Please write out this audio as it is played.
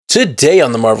Today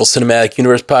on the Marvel Cinematic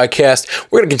Universe podcast,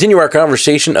 we're going to continue our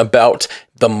conversation about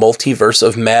the Multiverse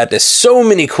of Madness. So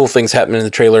many cool things happening in the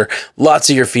trailer. Lots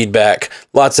of your feedback,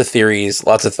 lots of theories,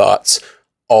 lots of thoughts.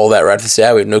 All that right this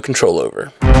day we have no control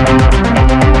over.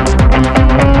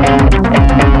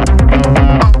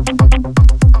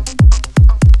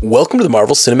 Welcome to the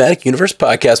Marvel Cinematic Universe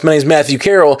podcast. My name is Matthew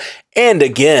Carroll, and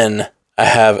again, I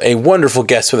have a wonderful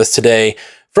guest with us today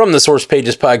from the Source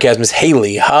Pages podcast, Miss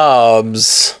Haley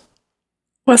Hobbs.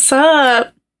 What's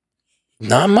up?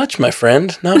 Not much, my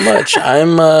friend. Not much.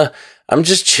 I'm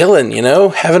just chilling,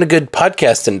 having a good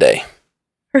podcasting day.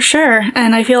 For sure.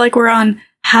 And I feel like we're on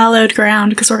hallowed ground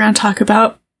because we're going to talk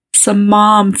about some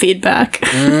mom feedback.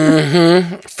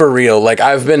 For real.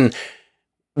 I've been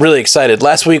really excited.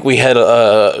 Last week we had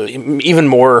even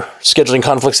more scheduling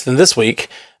conflicts than this week.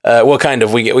 Kind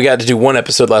of. We got to do one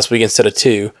episode last week instead of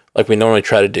two, like we normally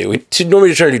try to do. We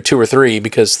normally try to do 2 or 3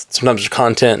 because sometimes there's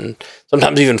content, and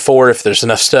sometimes even 4 if there's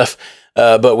enough stuff.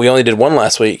 But we only did 1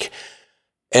 last week.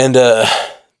 And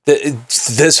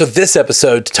this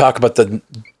episode to talk about the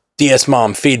DS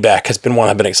Mom feedback has been one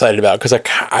I've been excited about because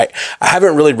I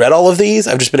haven't really read all of these.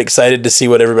 I've just been excited to see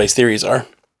what everybody's theories are.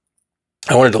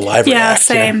 I wanted to live react. Yeah,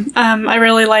 same. I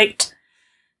really liked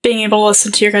being able to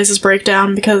listen to your guys'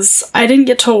 breakdown because I didn't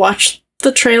get to watch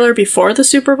the trailer before the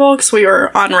Super Bowl because we were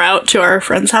en route to our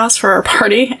friend's house for our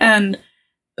party, and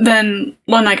then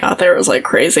when I got there it was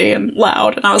crazy and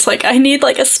loud, and I was like, I need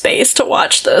a space to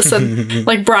watch this, and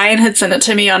Brian had sent it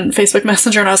to me on Facebook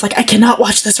Messenger, and I was like, I cannot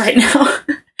watch this right now.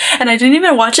 And I didn't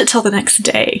even watch it till the next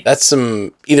day. That's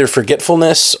some either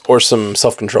forgetfulness or some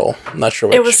self-control. I'm not sure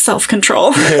which. It was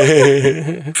self-control.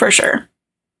 For sure.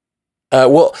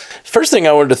 First thing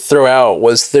I wanted to throw out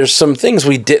was there's some things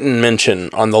we didn't mention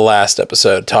on the last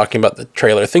episode talking about the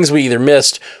trailer, things we either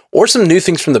missed or some new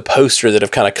things from the poster that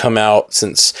have kind of come out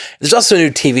since. There's also a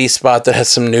new TV spot that has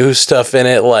some new stuff in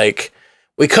it.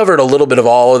 We covered a little bit of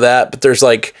all of that, but there's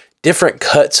different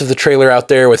cuts of the trailer out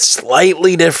there with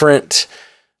slightly different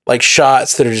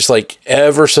shots that are just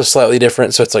ever so slightly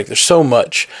different. So it's there's so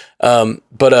much.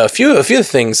 But a few of the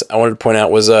things I wanted to point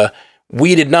out was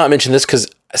we did not mention this because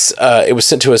it was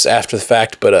sent to us after the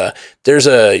fact, but there's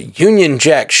a Union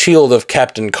Jack shield of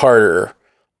Captain Carter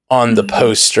on the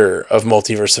poster of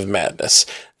Multiverse of Madness.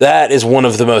 That is one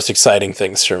of the most exciting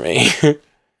things for me.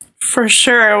 For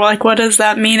sure. What does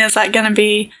that mean? Is that going to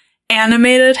be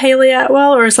animated Haley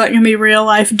Atwell, or is that going to be real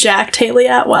life jacked Haley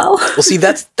Atwell? Well, see,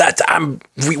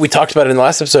 we talked about it in the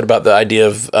last episode about the idea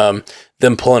of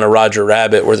them pulling a Roger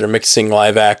Rabbit where they're mixing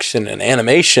live action and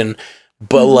animation,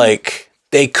 but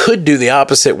they could do the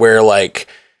opposite where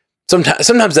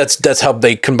sometimes that's how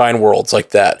they combine worlds like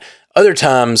that. Other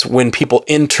times when people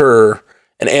enter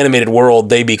an animated world,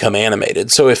 they become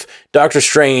animated. So if Doctor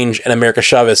Strange and America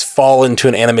Chavez fall into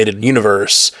an animated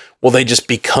universe, will they just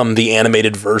become the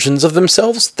animated versions of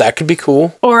themselves? That could be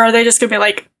cool. Or are they just going to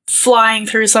be flying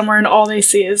through somewhere and all they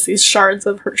see is these shards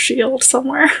of her shield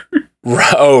somewhere?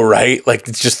 Oh, right.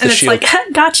 It's just the shield.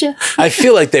 Gotcha. I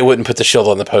feel like they wouldn't put the shield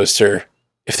on the poster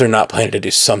if they're not planning to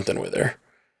do something with her.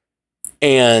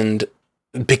 And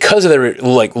because of their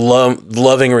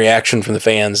loving reaction from the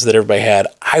fans that everybody had,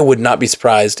 I would not be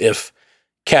surprised if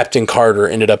Captain Carter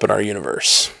ended up in our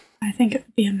universe. I think it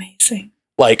would be amazing.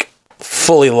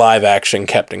 Fully live action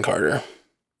Captain Carter.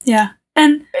 Yeah.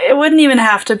 And it wouldn't even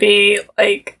have to be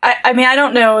I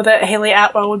don't know that Haley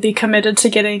Atwell would be committed to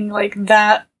getting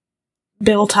that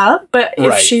built up, but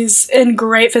if she's in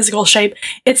great physical shape,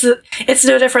 it's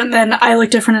no different than I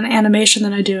look different in animation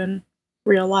than I do in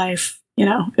real life.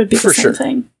 It'd be the same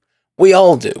thing. We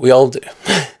all do.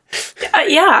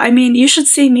 Yeah, you should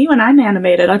see me when I'm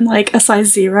animated. I'm a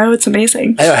size 0. It's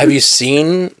amazing. I know. Have you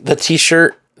seen the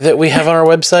t-shirt that we have on our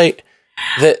website?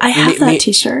 I have that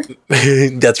t-shirt.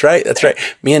 That's right.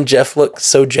 Me and Jeff look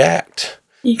so jacked.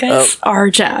 You guys are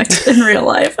jacked in real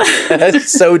life.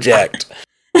 So jacked.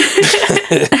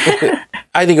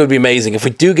 I think it would be amazing if we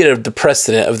do get the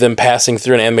precedent of them passing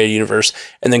through an animated universe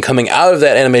and then coming out of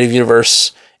that animated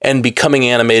universe and becoming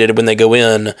animated when they go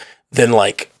in, then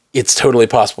it's totally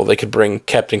possible they could bring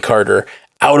Captain Carter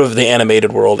out of the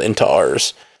animated world into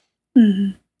ours.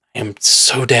 I am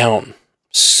so down.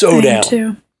 So down.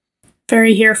 Too.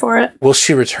 Very here for it. Will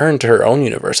she return to her own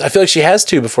universe? I feel like she has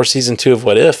to before season 2 of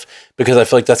What If, because I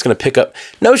feel like that's going to pick up.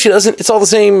 No, she doesn't. It's all the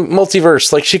same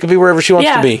multiverse. She could be wherever she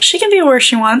wants to be. She can be where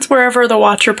she wants, wherever the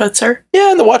Watcher puts her.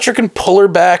 Yeah, and the Watcher can pull her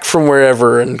back from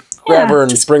wherever and grab her and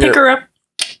just bring pick her up,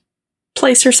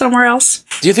 place her somewhere else.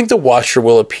 Do you think the Watcher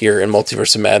will appear in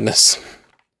Multiverse of Madness?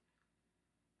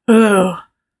 Ooh.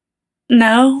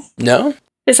 No? No?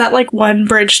 Is that one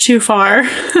bridge too far?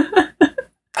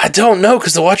 I don't know,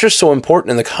 because the Watcher's so important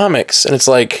in the comics, and it's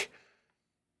like,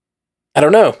 I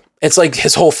don't know. It's like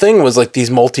his whole thing was like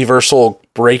these multiversal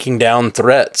breaking down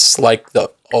threats, like the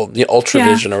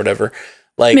Ultravision or whatever.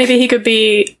 Like maybe he could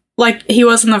be like he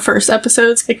was in the first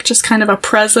episodes, like just kind of a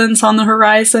presence on the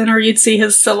horizon, or you'd see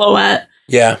his silhouette.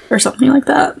 Yeah. Or something like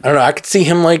that. I don't know. I could see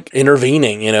him like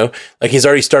intervening, you know, like he's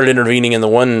already started intervening in the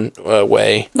one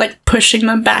way. Like pushing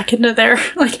them back into their,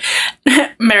 like,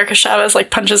 America Chavez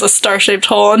like punches a star-shaped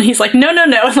hole and he's like, no,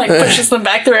 and like pushes them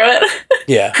back through it.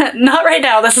 Yeah. Not right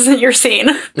now. This isn't your scene.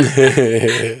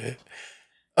 There's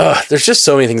just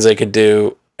so many things they could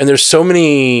do. And there's so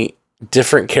many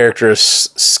different characters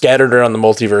scattered around the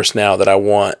multiverse now that I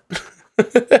want.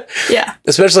 Yeah.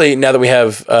 Especially now that we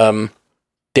have,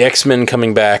 the X-Men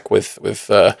coming back with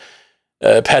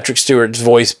Patrick Stewart's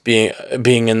voice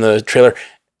being in the trailer.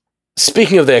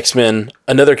 Speaking of the X-Men,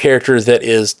 another character that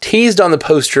is teased on the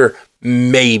poster,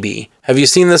 maybe. Have you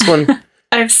seen this one?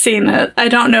 I've seen it. I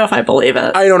don't know if I believe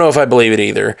it. I don't know if I believe it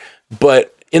either.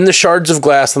 But in the shards of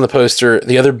glass on the poster,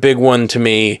 the other big one to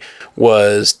me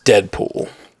was Deadpool.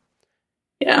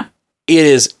 Yeah. It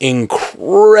is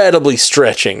incredibly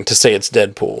stretching to say it's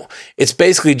Deadpool. It's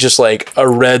basically just like a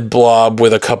red blob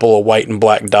with a couple of white and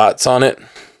black dots on it.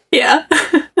 Yeah.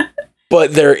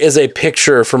 But there is a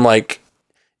picture from like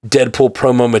Deadpool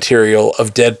promo material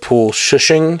of Deadpool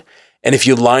shushing. And if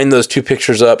you line those two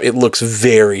pictures up, it looks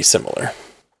very similar.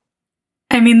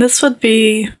 I mean, this would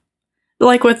be,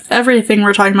 like with everything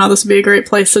we're talking about, this would be a great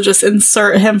place to just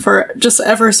insert him for just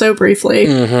ever so briefly.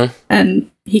 Mm-hmm. And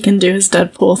he can do his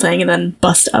Deadpool thing and then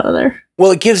bust out of there.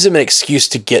 Well, it gives him an excuse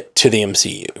to get to the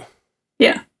MCU.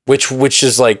 Yeah. Which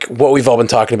is like what we've all been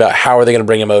talking about. How are they going to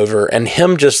bring him over? And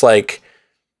him just like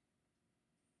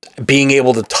being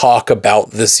able to talk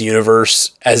about this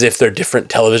universe as if they're different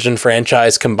television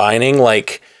franchise combining,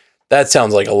 like that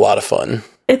sounds like a lot of fun.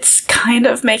 It's kind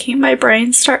of making my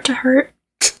brain start to hurt.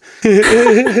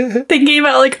 Thinking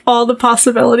about like all the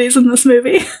possibilities in this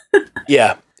movie.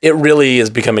 Yeah, it really is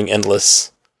becoming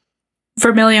endless.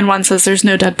 Vermilion1 says there's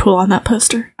no Deadpool on that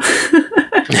poster.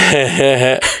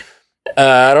 I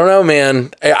don't know,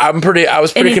 man. I was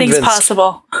pretty Anything's convinced.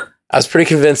 Possible. I was pretty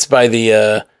convinced by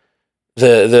the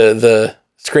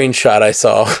screenshot I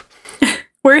saw.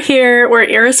 We're here. We're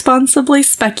irresponsibly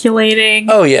speculating.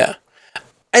 Oh yeah,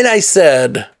 and I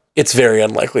said it's very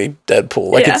unlikely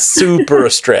Deadpool. Like it's super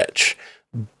a stretch,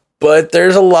 but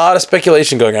there's a lot of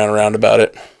speculation going on around about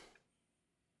it.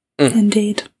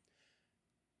 Indeed.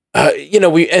 You know,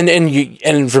 we and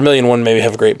Vermilion1 maybe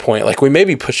have a great point. Like we may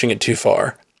be pushing it too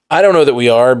far. I don't know that we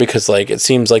are, because like it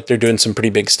seems like they're doing some pretty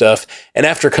big stuff. And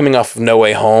after coming off of No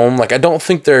Way Home, like I don't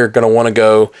think they're going to want to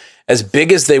go as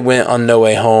big as they went on No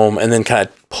Way Home and then kind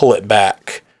of pull it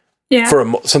back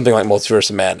for something like Multiverse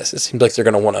of Madness. It seems like they're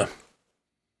going to want to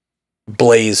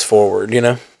blaze forward, you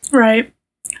know? Right.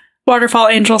 Waterfall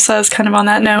Angel says, kind of on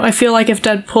that note, I feel like if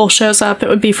Deadpool shows up, it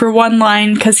would be for one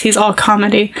line because he's all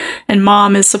comedy and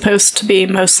Mom is supposed to be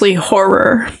mostly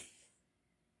horror.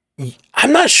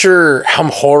 I'm not sure how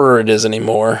horror it is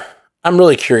anymore. I'm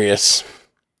really curious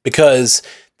because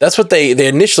that's what they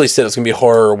initially said it was going to be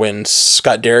horror when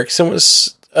Scott Derrickson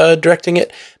was directing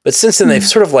it. But since then, they've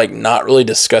sort of like not really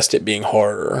discussed it being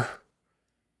horror.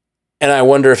 And I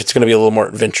wonder if it's going to be a little more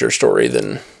adventure story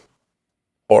than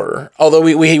horror. Although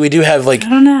we do have like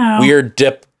weird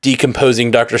decomposing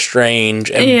Doctor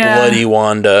Strange and bloody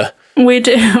Wanda. We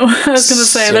do. I was going to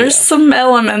say, there's some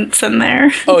elements in there.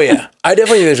 Oh, yeah. I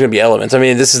definitely think there's going to be elements. I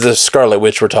mean, this is the Scarlet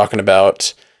Witch we're talking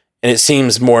about, and it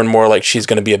seems more and more like she's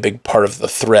going to be a big part of the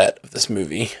threat of this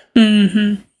movie.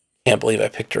 Mm-hmm. Can't believe I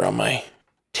picked her on my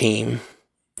team.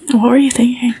 What were you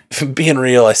thinking? Being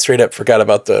real, I straight up forgot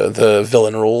about the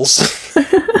villain rules.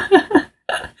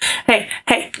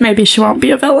 Hey, maybe she won't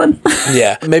be a villain.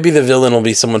 Yeah, maybe the villain will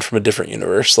be someone from a different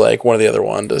universe, like one of the other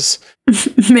Wandas.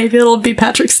 Maybe it'll be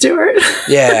Patrick Stewart.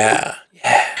 Yeah.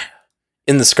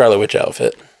 In the Scarlet Witch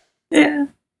outfit. Yeah,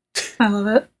 I love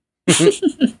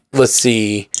it. Let's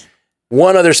see.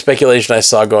 One other speculation I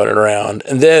saw going around,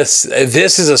 and this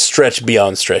is a stretch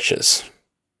beyond stretches.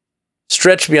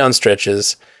 Stretch beyond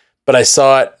stretches, but I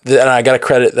saw it, and I got to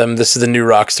credit them. This is the new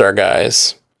Rockstar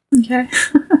guys. Okay.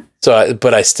 So,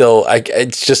 but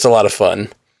it's just a lot of fun.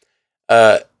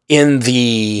 In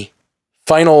the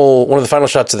one of the final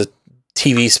shots of the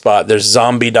TV spot, there's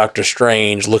zombie Doctor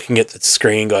Strange looking at the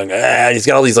screen going, he's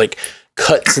got all these like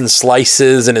cuts and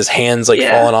slices and his hands like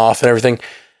falling off and everything.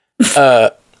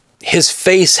 His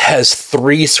face has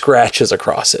 3 scratches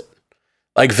across it.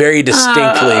 Like very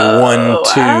distinctly, 1,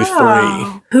 2,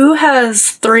 3. Who has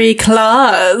 3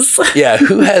 claws? Yeah,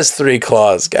 who has 3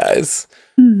 claws, guys?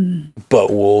 But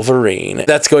Wolverine.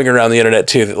 That's going around the internet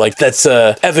too. That's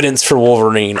evidence for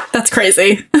Wolverine. That's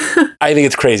crazy. I think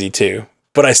it's crazy too,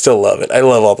 but I still love it. I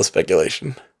love all the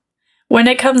speculation. When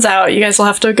it comes out, you guys will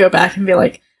have to go back and be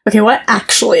like, okay, what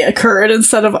actually occurred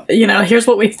instead of, here's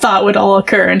what we thought would all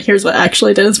occur and here's what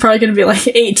actually did. It's probably going to be like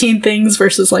 18 things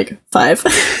versus like 5.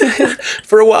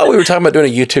 For a while, we were talking about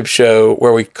doing a YouTube show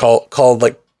where we called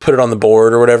like put it on the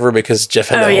board or whatever, because Jeff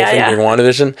had that whole thing during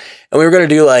WandaVision. And we were going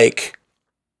to do like,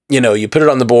 you put it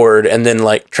on the board and then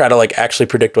like try to like actually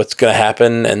predict what's going to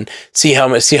happen and see how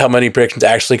many predictions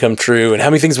actually come true and how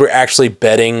many things we're actually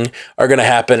betting are going to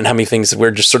happen and how many things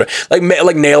we're just sort of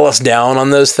like nail us down on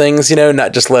those things,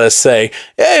 not just let us say,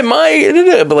 hey,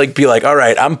 but like be like, all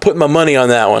right, I'm putting my money on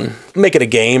that one. Make it a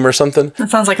game or something. That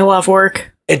sounds like a lot of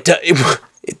work. It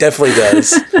definitely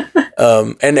does.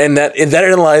 And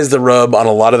that lies the rub on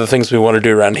a lot of the things we want to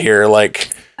do around here. Like,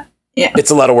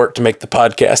 it's a lot of work to make the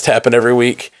podcast happen every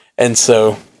week. And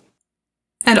so...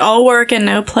 And all work and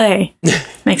no play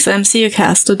makes the MCU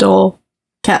cast a dull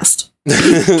cast.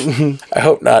 I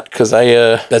hope not, because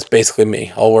that's basically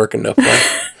me. All work and no play.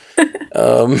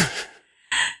 Oh,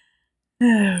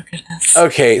 goodness.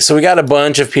 Okay, so we got a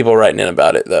bunch of people writing in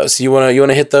about it, though. So you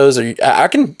wanna hit those? Or I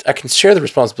can share the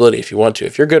responsibility if you want to.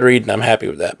 If you're good reading, I'm happy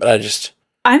with that. But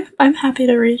I'm happy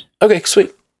to read. Okay,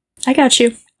 sweet. I got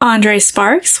you. Andre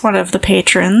Sparks, one of the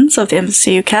patrons of the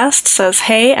MCU cast, says,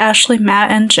 "Hey, Ashley,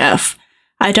 Matt, and Jeff.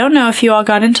 I don't know if you all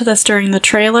got into this during the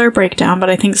trailer breakdown, but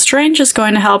I think Strange is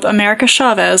going to help America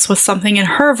Chavez with something in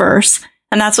her verse,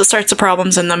 and that's what starts the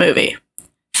problems in the movie.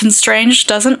 Since Strange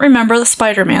doesn't remember the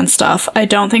Spider-Man stuff, I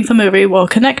don't think the movie will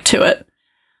connect to it.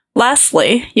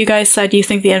 Lastly, you guys said you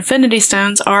think the Infinity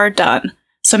Stones are done,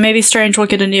 so maybe Strange will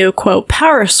get a new, quote,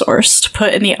 power source to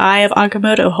put in the Eye of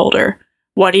Agamotto holder.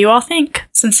 What do you all think?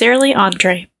 Sincerely,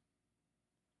 Andre."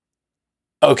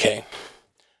 Okay.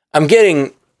 I'm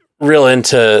getting real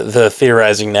into the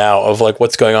theorizing now of like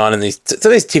what's going on in these. So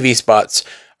these TV spots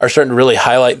are starting to really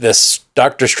highlight this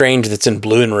Doctor Strange that's in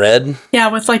blue and red. Yeah,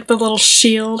 with like the little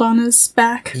shield on his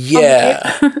back.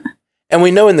 Yeah. And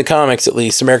we know in the comics, at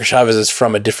least, America Chavez is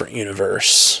from a different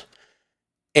universe.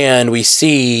 And we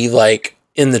see, like,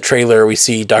 in the trailer, we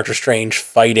see Doctor Strange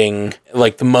fighting,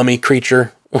 like, the mummy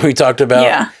creature we talked about.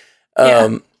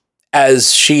 Yeah.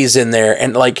 As she's in there.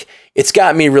 And, like, it's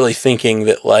got me really thinking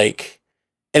that, like,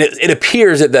 and it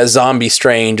appears that zombie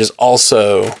Strange is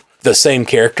also the same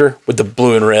character with the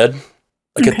blue and red,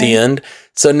 like, at the end.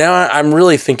 So now I'm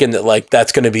really thinking that, like,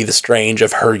 that's going to be the Strange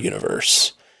of her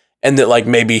universe. And that, like,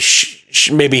 maybe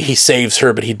maybe he saves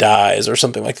her, but he dies or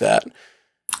something like that.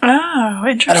 Oh,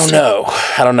 interesting.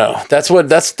 I don't know. That's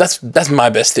my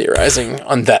best theorizing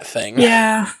on that thing.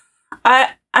 Yeah.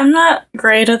 I'm not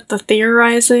great at the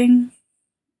theorizing,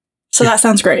 so that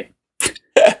sounds great.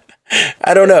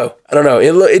 I don't know.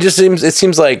 It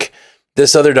seems like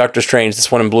this other Doctor Strange,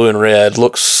 this one in blue and red,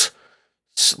 looks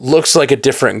like a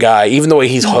different guy. Even the way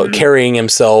he's carrying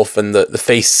himself and the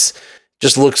face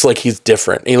just looks like he's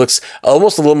different. He looks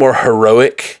almost a little more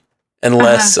heroic and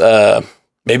less.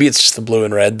 Maybe it's just the blue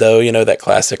and red, though. That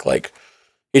classic, like,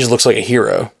 he just looks like a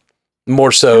hero.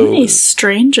 More so. How many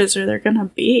Stranges are there gonna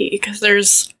be? Because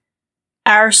there's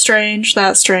our Strange,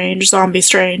 that Strange, Zombie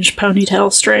Strange,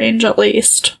 Ponytail Strange, at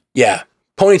least. Yeah.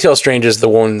 Ponytail Strange is the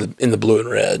one in the blue and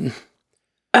red.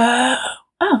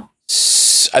 Oh.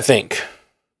 I think.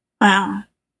 Wow.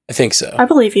 I think so. I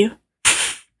believe you.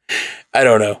 I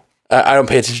don't know. I don't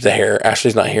pay attention to hair.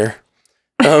 Ashley's not here.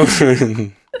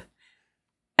 And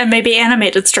maybe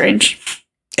animated Strange.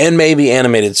 And maybe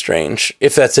animated Strange.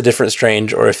 If that's a different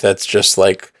Strange or if that's just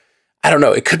like, I don't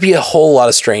know. It could be a whole lot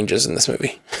of Stranges in this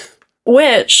movie.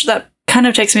 Which, that kind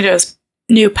of takes me to his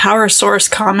new power source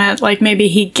comment. Like maybe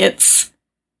he gets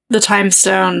the time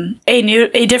stone,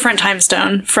 a different time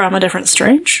stone from a different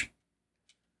Strange.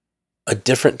 A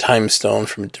different time stone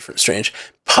from a different Strange.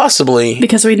 Possibly.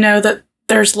 Because we know that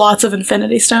there's lots of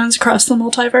Infinity Stones across the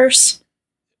multiverse.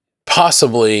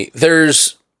 Possibly.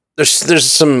 There's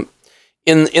some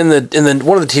in the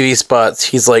one of the TV spots,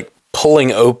 he's like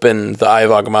pulling open the Eye of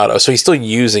Agamotto, so he's still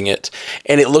using it,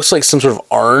 and it looks like some sort of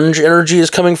orange energy is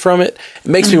coming from it. It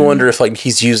makes me wonder if like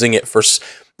he's using it for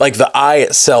like the eye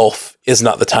itself is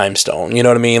not the time stone. You know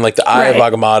what I mean? Like the Eye of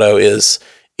Agamotto is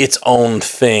its own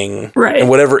thing, right? And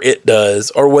whatever it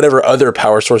does, or whatever other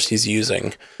power source he's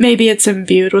using, maybe it's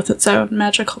imbued with its own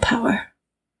magical power.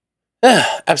 Yeah,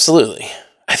 absolutely.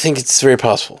 I think it's very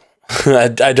possible. I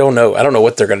don't know. I don't know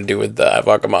what they're going to do with the Eye of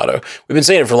Agamotto. We've been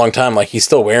saying it for a long time. Like, he's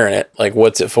still wearing it. Like,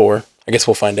 what's it for? I guess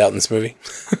we'll find out in this movie.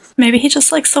 Maybe he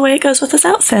just likes the way it goes with his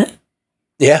outfit.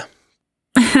 Yeah.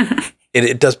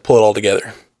 It does pull it all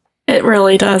together. It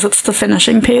really does. It's the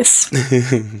finishing piece.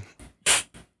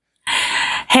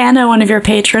 Hannah, one of your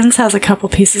patrons, has a couple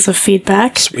pieces of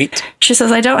feedback. Sweet. She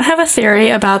says, I don't have a theory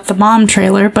about the mom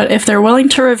trailer, but if they're willing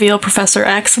to reveal Professor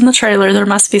X in the trailer, there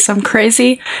must be some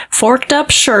crazy, forked up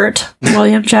shirt,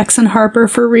 William Jackson Harper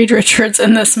for Reed Richards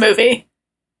in this movie.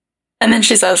 And then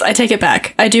she says, I take it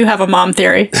back. I do have a mom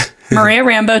theory. Maria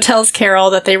Rambo tells Carol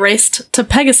that they raced to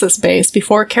Pegasus Base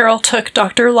before Carol took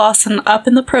Dr. Lawson up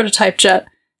in the prototype jet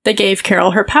that gave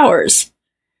Carol her powers.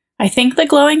 I think the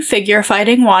glowing figure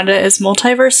fighting Wanda is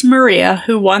Multiverse Maria,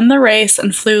 who won the race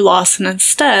and flew Lawson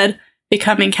instead,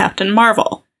 becoming Captain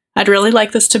Marvel. I'd really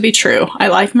like this to be true. I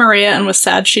like Maria and was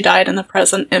sad she died in the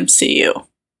present MCU.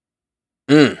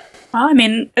 Well, I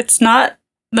mean, it's not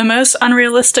the most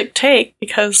unrealistic take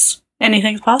because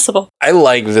anything's possible. I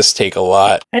like this take a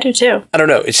lot. I do too. I don't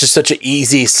know. It's just such an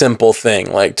easy, simple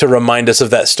thing, like to remind us of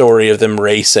that story of them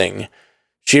racing.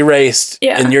 She raced,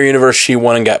 in your universe, she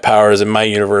won and got powers. In my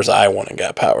universe, I won and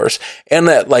got powers. And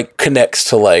that, like, connects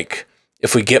to, like,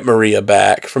 if we get Maria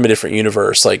back from a different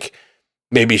universe, like,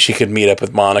 maybe she could meet up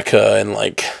with Monica and,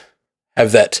 like,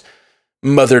 have that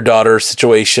mother-daughter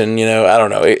situation, you know? I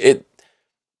don't know. It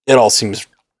all seems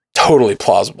totally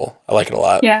plausible. I like it a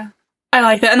lot. Yeah, I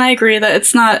like that. And I agree that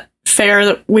it's not fair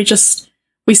that we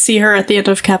see her at the end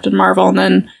of Captain Marvel and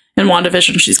then in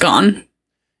WandaVision, she's gone.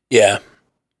 Yeah.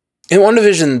 In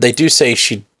WandaVision, they do say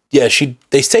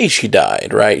they say she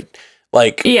died, right?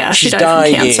 Like, yeah, she died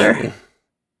dying. from cancer.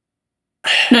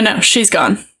 No, she's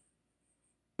gone.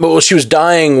 Well, she was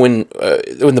dying when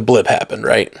the blip happened,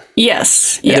 right?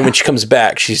 Yes. And then when she comes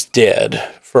back, she's dead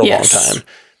for a long time.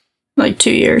 Like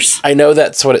 2 years. I know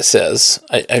that's what it says.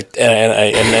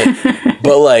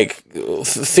 But like,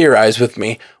 theorize with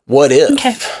me. What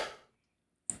if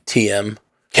TM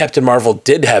Captain Marvel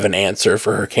did have an answer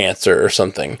for her cancer or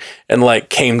something, and like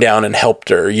came down and helped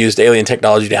her, used alien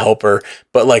technology to help her,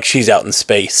 but like she's out in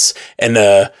space, and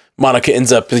Monica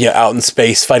ends up out in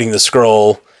space fighting the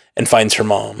Skrull and finds her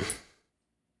mom.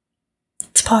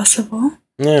 It's possible.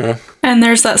 Yeah. And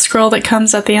there's that Skrull that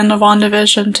comes at the end of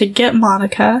WandaVision to get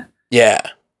Monica. Yeah.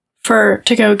 To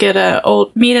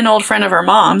go meet an old friend of her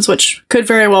mom's, which could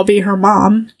very well be her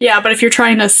mom. Yeah, but if you're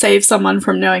trying to save someone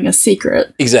from knowing a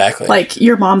secret. Exactly. Like,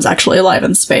 your mom's actually alive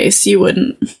in space, you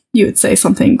would say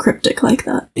something cryptic like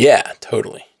that. Yeah,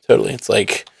 totally. It's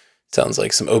like, sounds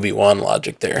like some Obi-Wan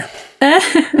logic there.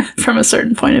 From a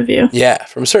certain point of view. Yeah,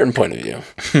 from a certain point of view.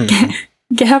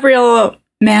 Gabrielle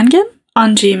Mangan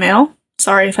on Gmail.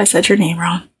 Sorry if I said your name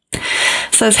wrong.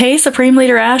 Says, hey, Supreme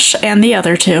Leader Ash and the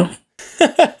other two.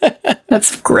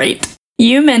 That's great.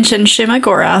 You mentioned Shima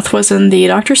Gorath was in the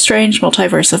Doctor Strange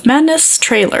Multiverse of Madness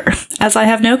trailer. As I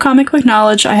have no comic book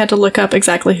knowledge, I had to look up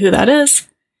exactly who that is.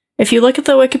 If you look at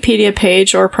the Wikipedia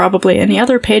page, or probably any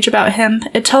other page about him,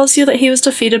 it tells you that he was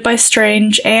defeated by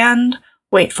Strange and,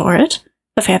 wait for it,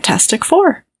 the Fantastic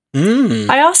Four.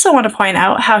 I also want to point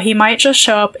out how he might just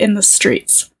show up in the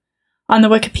streets. On the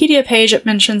Wikipedia page, it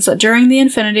mentions that during the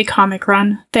Infinity comic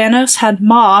run, Thanos had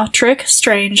Ma trick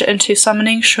Strange into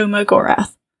summoning Shuma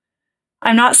Gorath.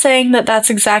 I'm not saying that that's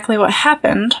exactly what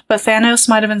happened, but Thanos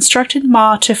might have instructed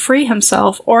Ma to free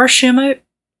himself, or Shuma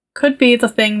could be the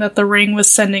thing that the ring was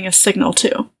sending a signal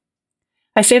to.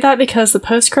 I say that because the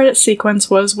post-credit sequence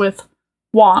was with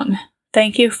Wong.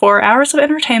 Thank you for hours of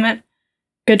entertainment.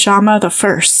 Gajama the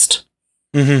First.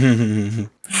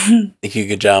 Thank you,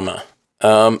 Gajama.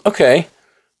 Okay.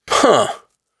 Huh.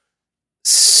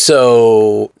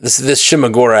 So this Shima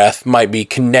Gorath might be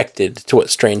connected to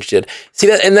what Strange did. See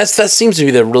that seems to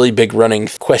be the really big running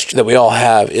question that we all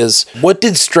have is, what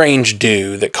did Strange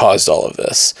do that caused all of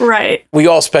this? Right. We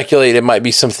all speculate it might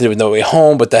be something to do with No Way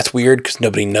Home, but that's weird because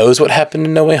nobody knows what happened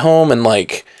in No Way Home, and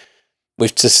like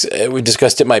we've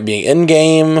discussed, it might be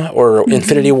Endgame or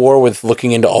Infinity War with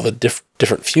looking into all the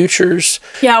different futures.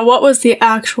 Yeah, what was the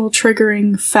actual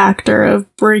triggering factor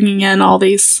of bringing in all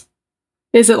these?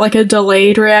 Is it like a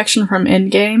delayed reaction from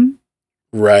Endgame?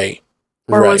 Right.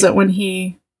 Or was it when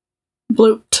he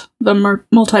blooped the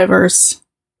multiverse,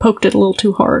 poked it a little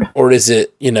too hard? Or is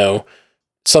it,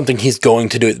 something he's going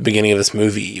to do at the beginning of this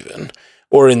movie even?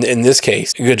 Or in this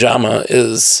case, Gajama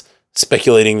is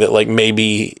speculating that like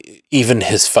maybe even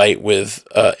his fight with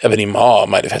Ebony Maw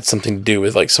might have had something to do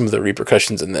with like some of the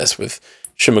repercussions in this with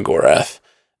Shima Gorath.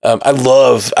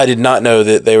 I did not know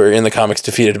that they were in the comics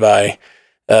defeated by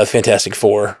Fantastic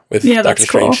Four with Doctor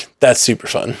Strange. Cool. That's super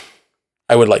fun.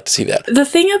 I would like to see that. The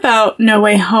thing about No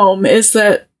Way Home is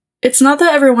that it's not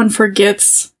that everyone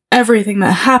forgets everything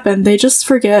that happened. They just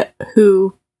forget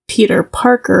who Peter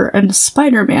Parker and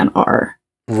Spider-Man are.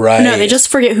 Right. No, they just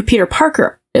forget who Peter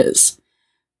Parker is.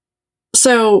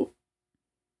 So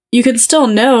you can still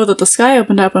know that the sky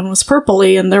opened up and was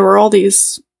purpley and there were all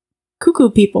these cuckoo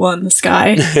people in the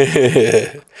sky,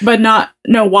 but not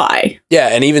know why. Yeah,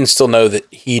 and even still know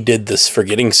that he did this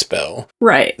forgetting spell.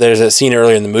 Right. There's that scene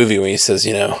earlier in the movie when he says,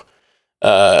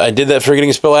 I did that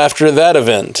forgetting spell after that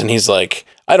event. And he's like,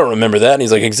 I don't remember that. And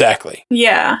he's like, exactly.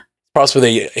 Yeah.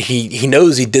 Possibly he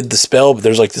knows he did the spell, but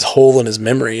there's like this hole in his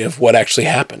memory of what actually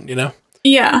happened,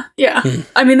 Yeah, yeah.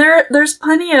 I mean, there's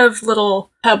plenty of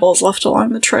little pebbles left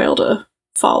along the trail to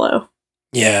follow.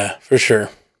 Yeah, for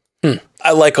sure.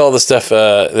 I like all the stuff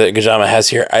that Gajama has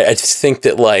here. I just think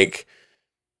that, like,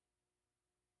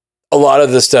 a lot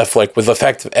of the stuff, like, with the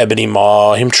fact of Ebony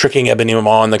Maw, him tricking Ebony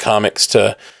Maw in the comics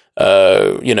to,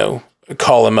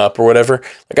 call him up or whatever.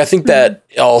 Like, I think that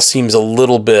all seems a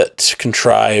little bit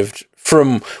contrived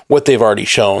from what they've already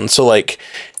shown. So, like,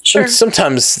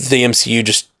 sometimes the MCU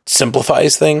just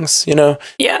simplifies things,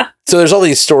 Yeah. So there's all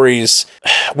these stories.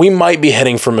 We might be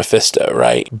heading for Mephisto,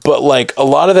 right? But like a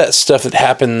lot of that stuff that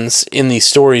happens in these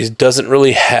stories doesn't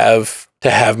really have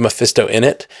to have Mephisto in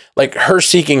it. Like her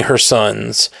seeking her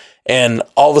sons and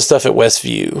all the stuff at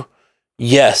Westview.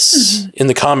 Yes, in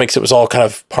the comics it was all kind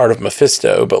of part of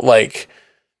Mephisto, but like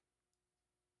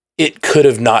it could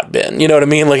have not been. You know what I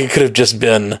mean? Like it could have just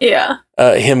been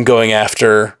him going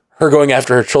after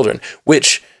her children,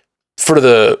 which for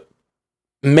the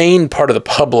main part of the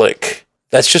public,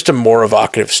 that's just a more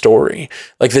evocative story.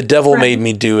 Like the devil made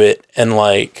me do it, and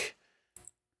like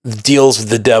deals with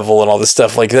the devil and all this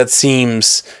stuff. Like that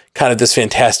seems kind of this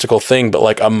fantastical thing, but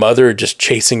like a mother just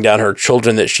chasing down her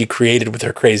children that she created with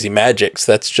her crazy magics.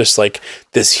 That's just like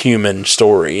this human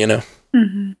story,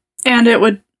 Mm-hmm. And it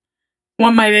would.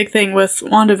 My big thing with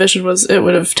WandaVision was it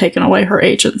would have taken away her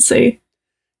agency.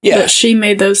 Yeah. That she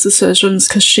made those decisions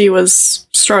because she was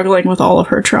struggling with all of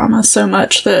her trauma so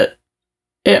much that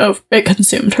it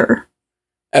consumed her.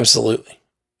 Absolutely.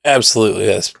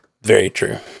 That's very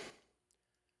true.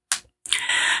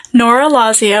 Nora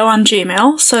Lazio on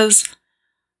Gmail says,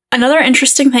 another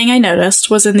interesting thing I noticed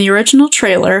was in the original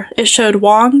trailer, it showed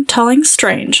Wong telling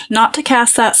Strange not to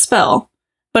cast that spell,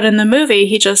 but in the movie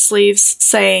he just leaves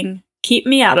saying, keep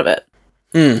me out of it.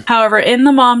 However, in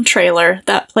the Mom trailer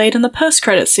that played in the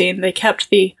post-credit scene, they kept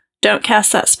the "Don't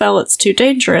cast that spell, it's too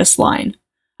dangerous" line.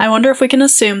 I wonder if we can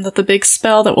assume that the big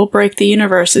spell that will break the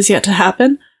universe is yet to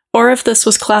happen, or if this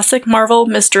was classic Marvel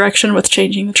misdirection with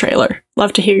changing the trailer.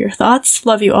 Love to hear your thoughts.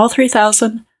 Love you all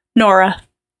 3000. Nora.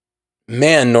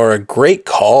 Man, Nora, great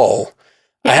call.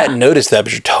 Yeah. I hadn't noticed that,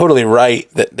 but you're totally right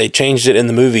that they changed it in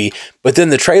the movie. But then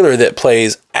the trailer that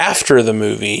plays after the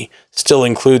movie still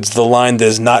includes the line that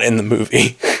is not in the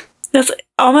movie. That's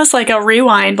almost like a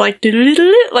rewind, like, are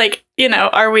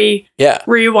we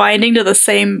rewinding to the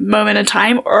same moment in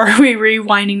time, or are we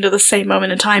rewinding to the same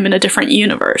moment in time in a different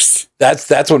universe?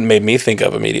 That's what made me think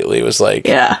of immediately. It was like,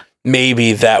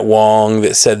 maybe that Wong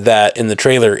that said that in the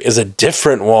trailer is a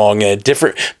different Wong,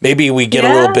 maybe we get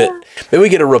a little bit, maybe we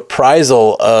get a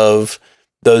reprisal of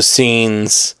those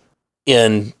scenes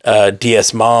in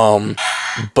DS Mom,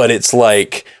 but it's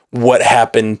like what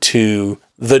happened to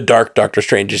the Dark Doctor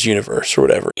Strange's universe or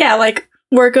whatever. Yeah, like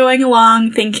we're going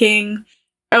along thinking,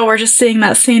 oh, we're just seeing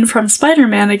that scene from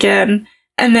Spider-Man again,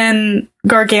 and then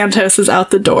Gargantos is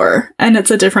out the door, and it's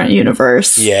a different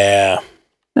universe. Yeah.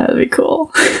 That'd be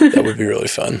cool. That would be really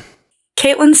fun.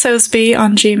 Caitlin Sosby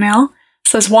on Gmail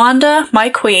says, Wanda, my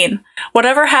queen.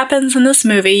 Whatever happens in this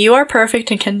movie, you are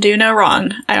perfect and can do no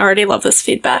wrong. I already love this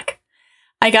feedback.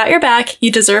 I got your back.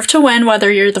 You deserve to win whether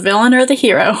you're the villain or the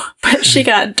hero. But she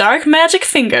got dark magic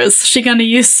fingers. She gonna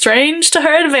use Strange to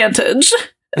her advantage.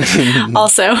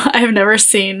 Also, I have never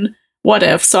seen What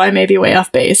If, so I may be way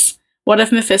off base. What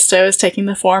if Mephisto is taking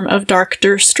the form of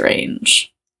Doctor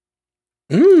Strange?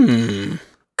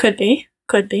 Could be.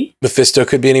 Mephisto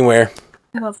could be anywhere.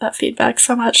 I love that feedback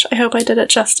so much. I hope I did it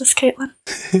justice, Caitlin.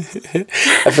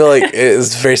 I feel like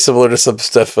it's very similar to some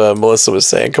stuff Melissa was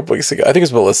saying a couple weeks ago. I think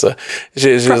it's Melissa. She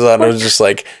was on. It was just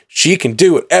like, she can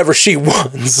do whatever she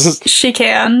wants. She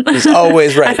can. She's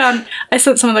always right. I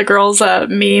sent some of the girls a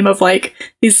meme of like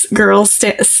these girls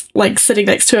like sitting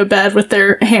next to a bed with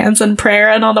their hands in prayer,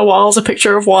 and on the wall is a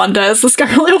picture of Wanda as the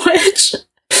Scarlet Witch.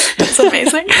 It's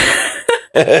amazing.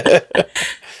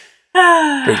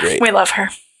 Pretty great. We love her.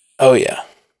 Oh, yeah.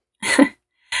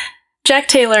 Jack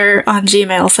Taylor on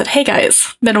Gmail said, hey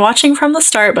guys, been watching from the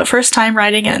start, but first time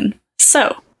writing in.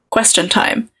 So, question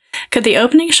time. Could the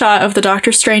opening shot of the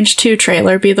Doctor Strange 2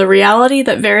 trailer be the reality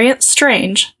that Variant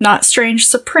Strange, not Strange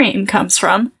Supreme, comes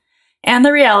from, and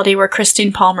the reality where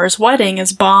Christine Palmer's wedding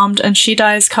is bombed and she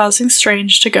dies, causing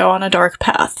Strange to go on a dark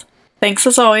path? Thanks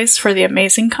as always for the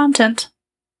amazing content.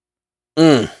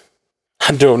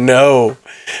 I don't know.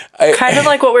 Kind of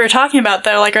like what we were talking about,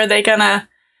 though. Like, are they gonna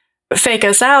fake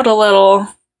us out a little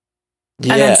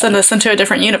and then send us into a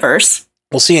different universe?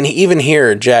 We'll see. And even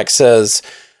here, Jack says,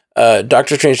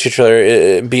 Doctor Strange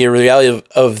trailer be a reality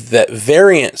of that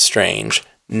variant Strange,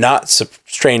 not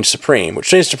Strange Supreme. Which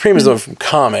Strange Supreme is the one from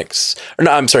comics. Or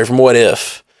no, I'm sorry, from What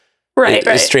If. Right.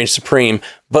 Is Strange Supreme.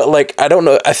 But, like, I don't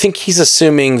know. I think he's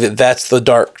assuming that that's the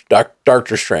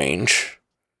Doctor Strange.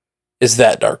 Is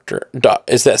that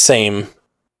is the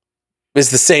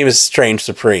same as Strange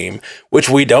Supreme, which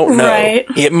we don't know. Right.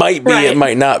 It might be, it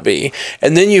might not be.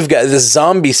 And then you've got this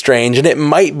zombie Strange, and it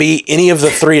might be any of the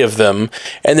three of them.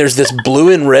 And there's this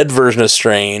blue and red version of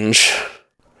Strange.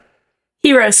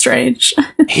 Hero Strange.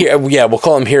 Yeah, we'll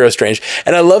call him Hero Strange.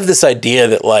 And I love this idea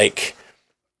that, like,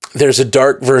 there's a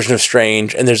dark version of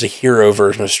Strange and there's a hero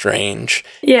version of Strange.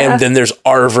 Yeah. And then there's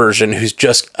our version who's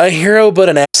just a hero but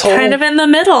an asshole. Kind of in the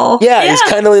middle. Yeah, he's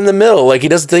kind of in the middle. Like, he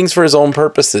does things for his own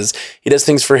purposes. He does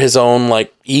things for his own,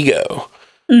 like, ego.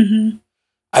 Mm-hmm.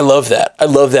 I love that. I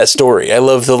love that story. I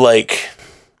love the, like...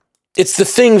 It's the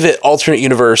thing that alternate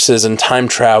universes and time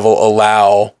travel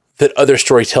allow that other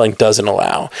storytelling doesn't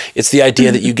allow. It's the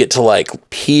idea that you get to, like,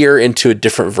 peer into a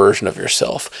different version of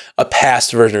yourself, a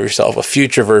past version of yourself, a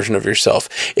future version of yourself.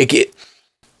 The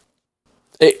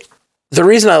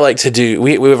reason I like to do,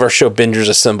 we have our show Bingers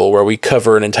Assemble, where we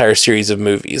cover an entire series of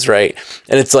movies, right?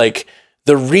 And it's like,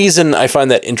 the reason I find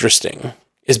that interesting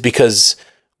is because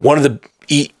one of the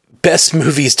best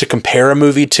movies to compare a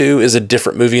movie to is a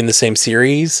different movie in the same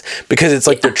series, because it's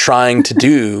like they're trying to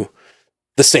do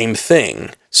the same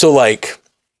thing. So, like,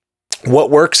 what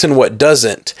works and what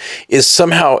doesn't is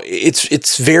somehow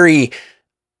it's very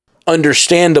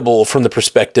understandable from the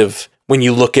perspective when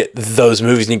you look at those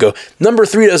movies and you go, number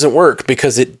 3 doesn't work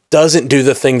because it doesn't do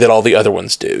the thing that all the other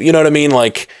ones do. You know what I mean?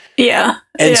 Like, yeah.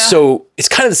 And so it's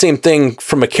kind of the same thing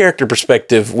from a character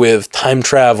perspective with time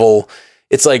travel.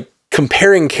 It's like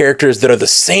comparing characters that are the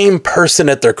same person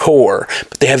at their core,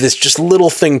 but they have this just little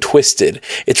thing twisted.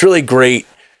 It's really great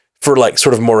for, like,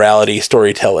 sort of morality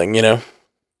storytelling, you know?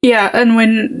 Yeah, and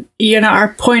when,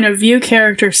 our point of view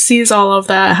character sees all of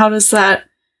that, how does that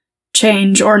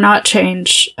change or not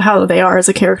change how they are as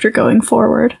a character going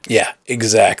forward? Yeah,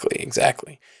 exactly.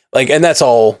 Like, and that's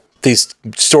all these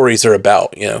stories are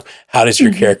about, how does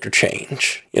your character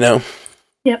change,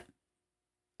 Yep.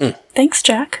 Thanks,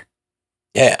 Jack.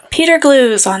 Yeah. Peter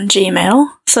Glues on Gmail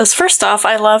says, first off,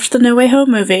 I loved the No Way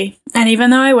Home movie, and even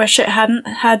though I wish it hadn't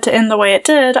had to end the way it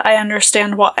did, I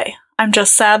understand why. I'm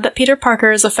just sad that Peter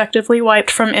Parker is effectively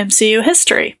wiped from MCU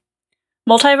history.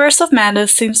 Multiverse of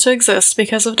Madness seems to exist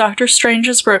because of Doctor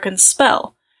Strange's broken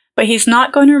spell, but he's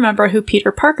not going to remember who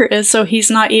Peter Parker is, so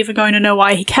he's not even going to know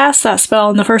why he cast that spell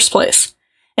in the first place.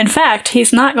 In fact,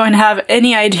 he's not going to have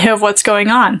any idea of what's going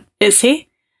on, is he?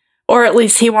 Or at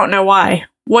least he won't know why.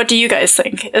 What do you guys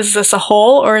think? Is this a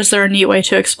hole, or is there a neat way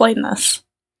to explain this?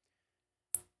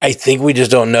 I think we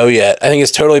just don't know yet. I think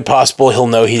it's totally possible he'll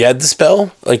know he had the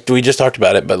spell. Like, we just talked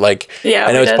about it, but, like, yeah,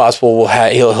 I know it's possible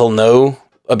he'll know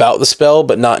about the spell,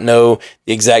 but not know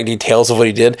the exact details of what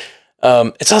he did.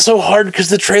 It's also hard because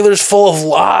the trailer's full of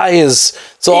lies.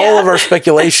 So all of our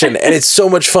speculation, and it's so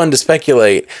much fun to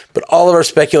speculate, but all of our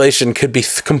speculation could be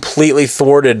completely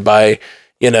thwarted by,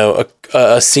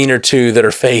 a scene or two that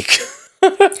are fake.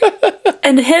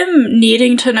 And him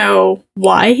needing to know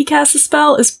why he cast a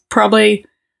spell is probably,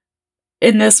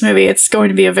 in this movie, it's going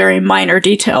to be a very minor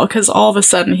detail, because all of a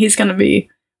sudden he's going to be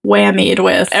whammied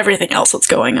with everything else that's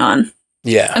going on.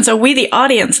 Yeah. And so we, the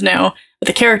audience, know, but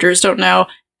the characters don't know,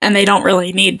 and they don't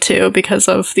really need to because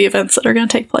of the events that are going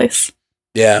to take place.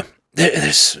 Yeah.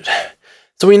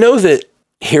 So we know that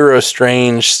Hero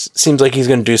Strange seems like he's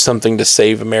going to do something to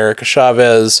save America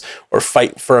Chavez or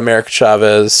fight for America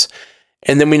Chavez.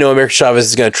 And then we know America Chavez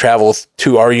is going to travel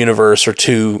to our universe, or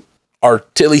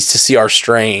at least to see our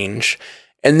Strange.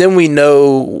 And then we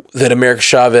know that America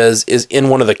Chavez is in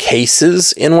one of the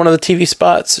cases in one of the TV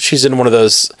spots. She's in one of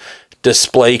those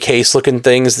display case looking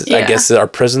things that I guess are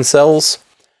prison cells.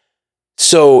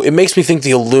 So it makes me think the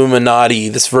Illuminati,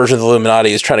 this version of the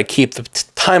Illuminati, is trying to keep the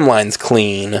timelines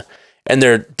clean, and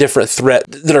their different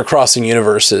threats that are crossing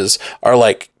universes are,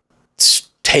 like,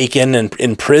 taken and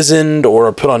imprisoned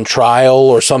or put on trial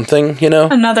or something,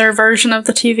 Another version of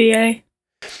the TVA.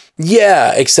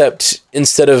 Yeah, except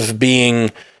instead of being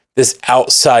this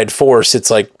outside force, it's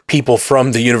like people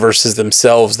from the universes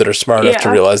themselves that are smart enough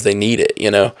to realize they need it,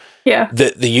 Yeah.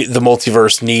 That the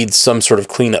multiverse needs some sort of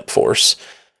cleanup force.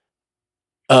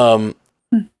 And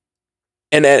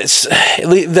that's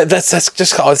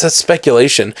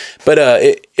speculation, but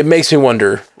it makes me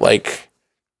wonder, like,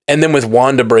 And then with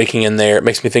Wanda breaking in there, it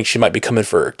makes me think she might be coming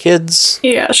for her kids.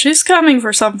 Yeah, she's coming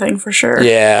for something for sure.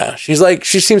 Yeah, she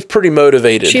seems pretty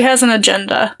motivated. She has an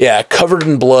agenda. Yeah, covered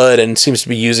in blood and seems to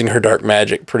be using her dark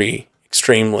magic pretty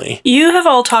extremely. You have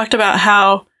all talked about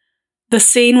how the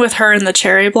scene with her and the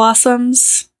cherry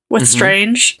blossoms with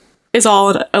Strange is all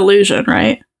an illusion,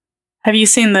 right? Have you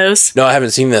seen those? No, I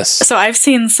haven't seen this. So I've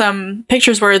seen some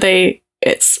pictures where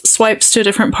it swipes to a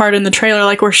different part in the trailer,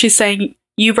 like where she's saying,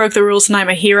 "You broke the rules and I'm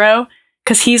a hero,"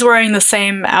 because he's wearing the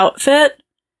same outfit,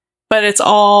 but it's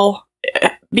all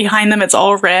behind them. It's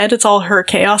all red. It's all her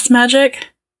chaos magic,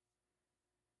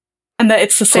 and that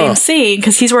it's the same scene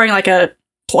because he's wearing like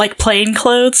plain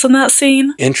clothes in that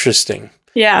scene. Interesting.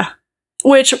 Yeah,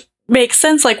 which makes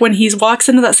sense. Like when he walks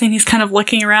into that scene, he's kind of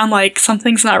looking around like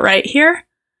something's not right here.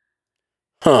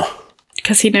 Huh.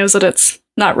 Because he knows that it's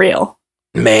not real.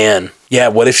 Man. Yeah,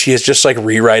 what if she is just like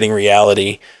rewriting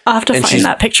reality? I'll have to find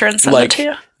that picture and send it to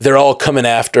you. They're all coming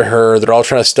after her. They're all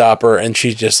trying to stop her. And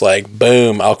she's just like,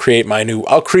 boom, I'll create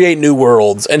new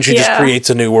worlds. And she just creates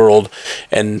a new world.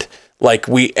 And like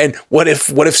what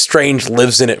if Strange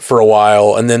lives in it for a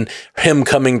while and then him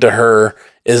coming to her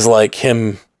is like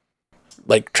him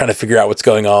like trying to figure out what's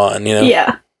going on, you know?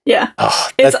 Yeah. Yeah. Oh,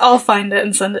 I'll find it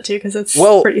and send it to you because it's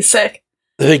pretty sick.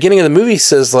 The beginning of the movie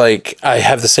says, like, I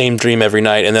have the same dream every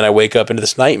night, and then I wake up into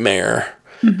this nightmare.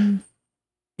 Mm-hmm.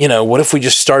 You know, what if we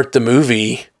just start the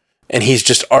movie, and he's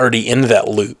just already in that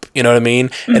loop? You know what I mean?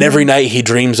 Mm-hmm. And every night he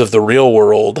dreams of the real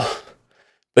world,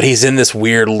 but he's in this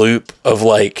weird loop of,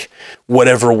 like,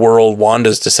 whatever world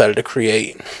Wanda's decided to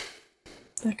create.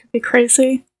 That could be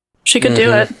crazy. She could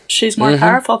do it. She's more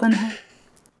powerful than him.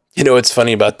 You know what's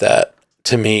funny about that,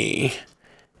 to me,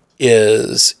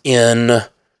 is in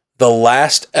the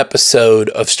last episode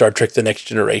of Star Trek The Next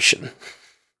Generation,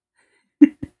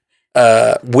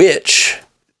 which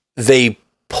they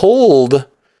pulled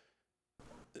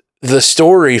the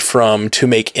story from to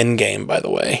make Endgame, by the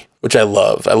way, which I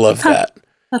love. I love that.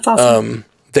 That's awesome.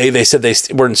 They said they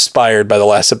were inspired by the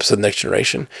last episode of Next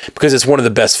Generation because it's one of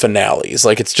the best finales.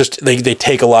 Like it's just, they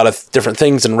take a lot of different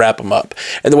things and wrap them up.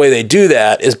 And the way they do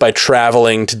that is by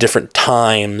traveling to different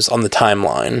times on the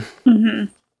timeline. Mm-hmm.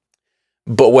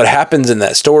 But what happens in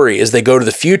that story is they go to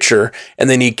the future and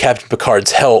they need Captain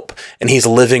Picard's help and he's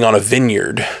living on a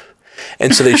vineyard.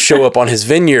 And so they show up on his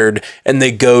vineyard and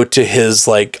they go to his,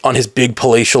 like, on his big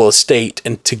palatial estate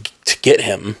and to get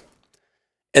him.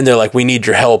 And they're like, we need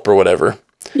your help or whatever.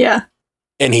 Yeah.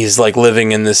 And he's like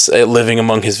living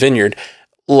among his vineyard.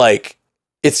 Like,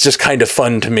 it's just kind of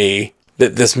fun to me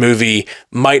that this movie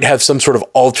might have some sort of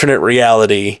alternate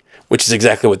reality, which is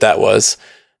exactly what that was.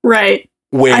 Right.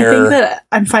 Where I think that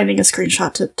I'm finding a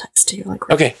screenshot to text to you. Like,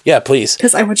 right, okay, yeah, please,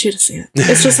 because I want you to see it.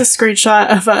 It's just a screenshot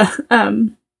of a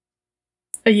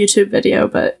YouTube video,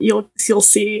 but you'll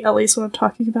see at least what I'm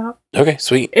talking about. Okay,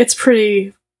 sweet. It's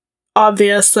pretty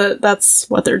obvious that that's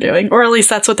what they're doing, or at least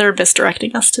that's what they're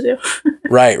misdirecting us to do.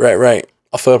 Right.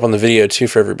 I'll throw it up on the video too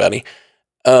for everybody.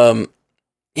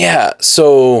 Yeah.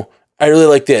 So I really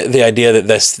like the idea that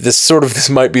this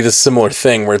might be the similar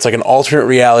thing where it's like an alternate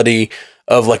reality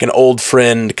of like an old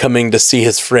friend coming to see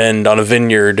his friend on a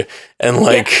vineyard, and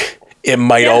like it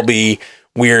might all be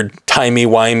weird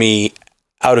timey-wimey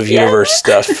out of universe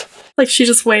stuff. Like she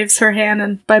just waves her hand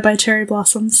and bye-bye cherry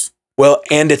blossoms. Well,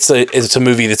 and it's a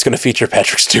movie that's going to feature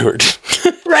Patrick Stewart.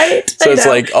 Right. So it's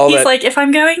like all He's like, if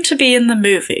I'm going to be in the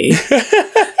movie,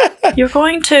 you're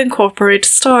going to incorporate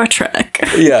Star Trek.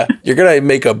 Yeah, you're going to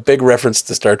make a big reference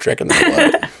to Star Trek in the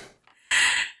plot.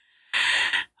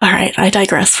 All right, I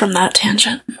digress from that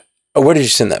tangent. Oh, where did you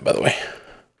send that, by the way?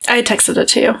 I texted it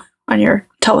to you on your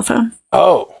telephone.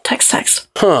 Oh. Text.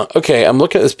 Huh, okay, I'm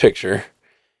looking at this picture.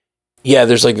 Yeah,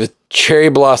 there's like the cherry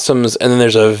blossoms, and then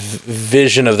there's a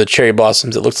vision of the cherry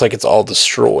blossoms. It looks like it's all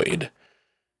destroyed.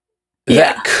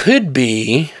 Yeah.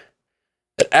 That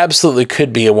absolutely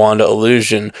could be a Wanda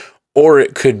illusion, or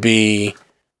it could be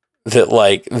that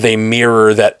like they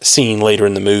mirror that scene later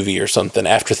in the movie or something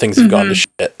after things have gone to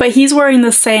shit. But he's wearing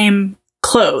the same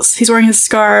clothes. He's wearing his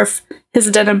scarf, his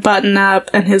denim button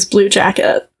up, and his blue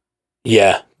jacket.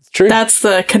 Yeah, it's true. That's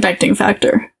the connecting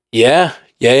factor. Yeah.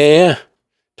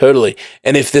 Totally.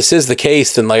 And if this is the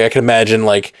case, then like I can imagine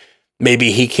like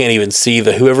maybe he can't even see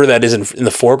whoever that is in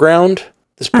the foreground.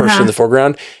 This person in the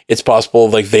foreground. It's possible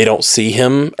like they don't see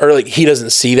him, or like he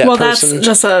doesn't see that person. Well, that's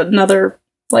just another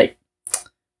like.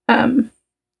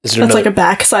 That's like a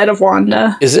backside of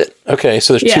Wanda. Is it? Okay,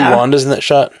 so there's two Wandas in that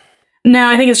shot? No,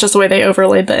 I think it's just the way they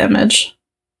overlaid the image.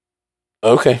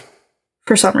 Okay.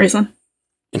 For some reason.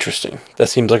 Interesting. That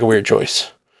seems like a weird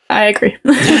choice. I agree.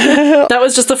 That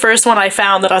was just the first one I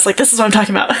found that I was like, this is what I'm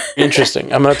talking about. Interesting.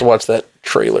 I'm going to have to watch that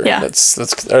trailer. Yeah. That's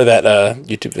or that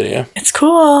YouTube video. It's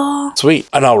cool. Sweet.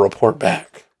 And I'll report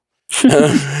back.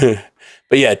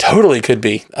 But yeah, it totally could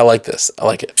be. I like this. I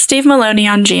like it. Steve Maloney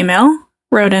on Gmail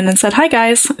wrote in and said, "Hi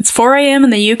guys, it's 4 a.m. in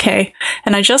the UK,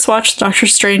 and I just watched the Doctor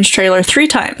Strange trailer 3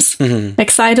 times.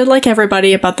 Excited like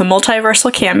everybody about the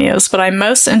multiversal cameos, but I'm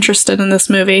most interested in this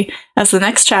movie as the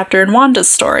next chapter in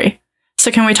Wanda's story. So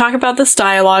can we talk about this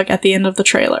dialogue at the end of the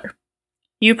trailer?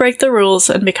 You break the rules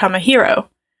and become a hero.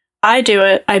 I do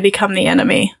it, I become the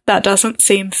enemy. That doesn't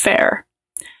seem fair.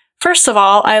 First of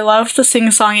all, I love the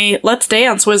sing-songy 'Let's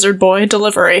dance, wizard boy'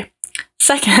 delivery.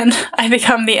 Second, I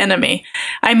become the enemy.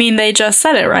 I mean, they just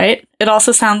said it, right? It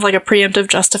also sounds like a preemptive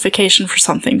justification for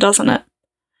something, doesn't it?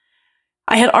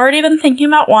 I had already been thinking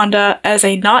about Wanda as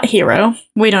a not hero.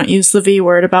 We don't use the V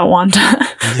word about Wanda.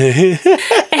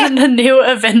 And the new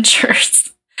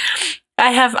Avengers.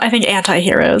 I think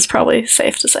anti-hero is probably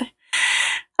safe to say.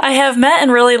 I have met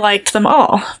and really liked them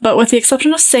all, but with the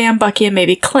exception of Sam, Bucky, and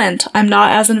maybe Clint, I'm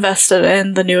not as invested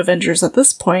in the new Avengers at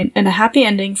this point in a happy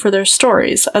ending for their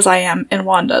stories as I am in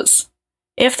Wanda's.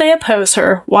 If they oppose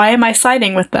her, why am I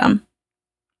siding with them?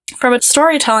 From a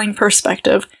storytelling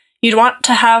perspective, you'd want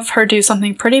to have her do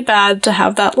something pretty bad to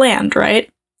have that land, right?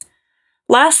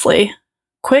 Lastly,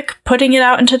 quick putting it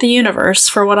out into the universe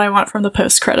for what I want from the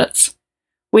post-credits.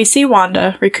 We see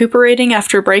Wanda recuperating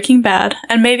after Breaking Bad,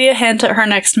 and maybe a hint at her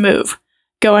next move.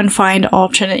 Go and find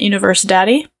alternate universe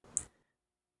daddy?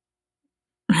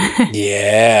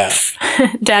 Yeah.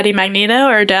 Daddy Magneto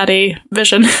or Daddy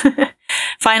Vision?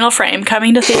 Final frame,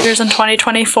 coming to theaters in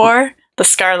 2024, The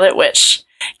Scarlet Witch.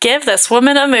 Give this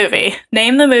woman a movie.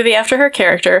 Name the movie after her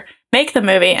character, make the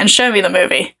movie, and show me the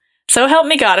movie. So help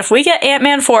me God, if we get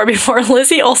Ant-Man 4 before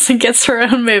Lizzie Olsen gets her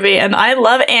own movie, and I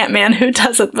love Ant-Man, who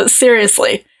doesn't, but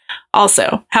seriously.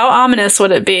 Also, how ominous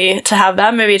would it be to have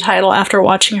that movie title after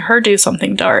watching her do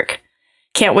something dark?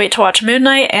 Can't wait to watch Moon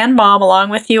Knight and Mom along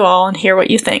with you all and hear what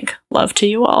you think. Love to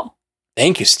you all.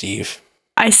 Thank you, Steve.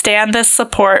 I stand this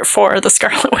support for the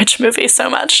Scarlet Witch movie so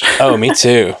much. Oh, me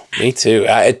too. Me too.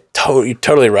 You're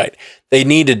totally right. They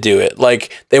need to do it.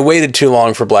 Like, they waited too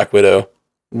long for Black Widow.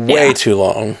 Way too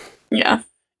long. Yeah.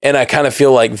 And I kind of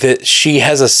feel like that she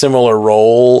has a similar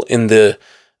role in the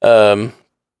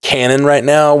canon right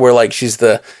now, where like she's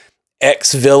the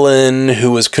ex-villain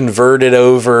who was converted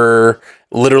over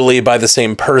literally by the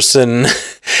same person.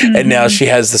 And now she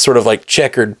has this sort of like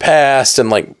checkered past and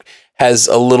like has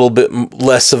a little bit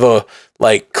less of a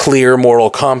like clear moral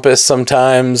compass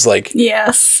sometimes. Like,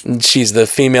 yes, she's the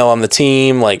female on the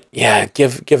team. Like, yeah,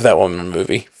 give that woman a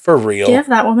movie. For real. Give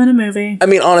that woman a movie. I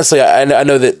mean, honestly, I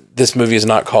know that this movie is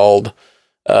not called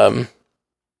The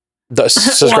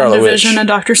Scarlet Witch and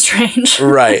Doctor Strange.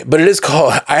 Right. But it is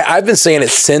called... I've been saying it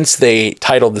since they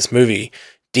titled this movie.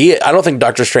 I don't think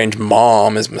Doctor Strange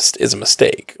Mom is a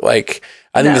mistake. Like,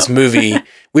 I think this movie...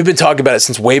 We've been talking about it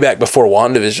since way back before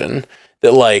WandaVision.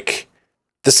 That, like...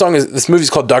 This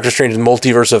movie's called Doctor Strange's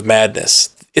Multiverse of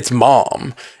Madness. It's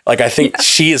Mom. Like, I think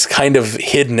she is kind of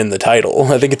hidden in the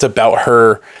title. I think it's about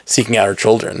her seeking out her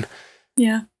children.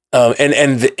 Yeah.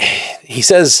 He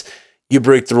says you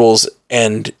break the rules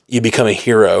and you become a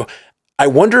hero. I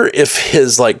wonder if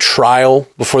his like trial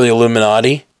before the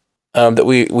Illuminati that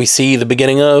we see the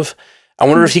beginning of, I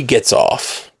wonder if he gets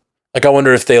off. Like, I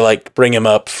wonder if they like bring him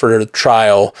up for the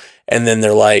trial and then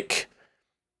they're like,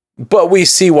 but we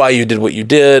see why you did what you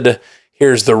did.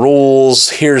 Here's the rules.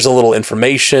 Here's a little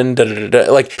information. Da, da, da,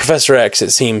 da. Like Professor X, it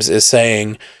seems, is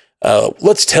saying,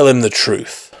 let's tell him the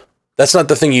truth. That's not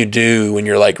the thing you do when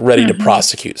you're like ready to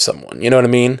prosecute someone. You know what I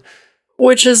mean?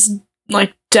 Which is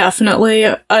like definitely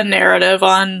a narrative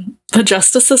on the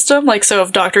justice system. Like, so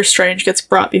if Doctor Strange gets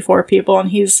brought before people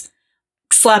and he's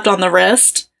slapped on the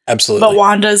wrist. Absolutely. But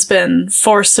Wanda's been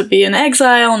forced to be in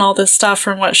exile and all this stuff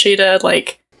from what she did.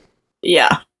 Like,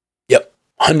 yeah. Yep.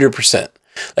 100%.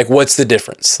 Like, what's the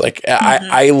difference? Like,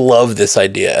 I love this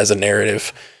idea as a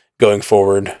narrative going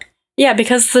forward. Yeah,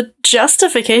 because the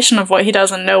justification of what he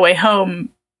does in No Way Home,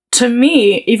 to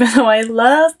me, even though I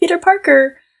love Peter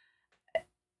Parker,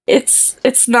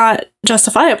 it's not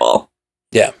justifiable.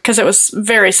 Yeah. Because it was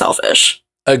very selfish.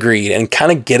 Agreed. And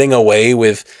kind of getting away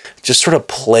with just sort of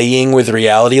playing with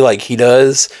reality like he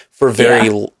does for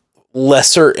very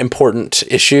lesser important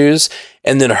issues.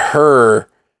 And then her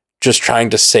just trying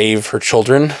to save her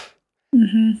children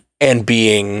and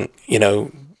being,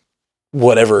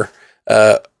 whatever,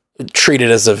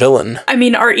 treated as a villain. I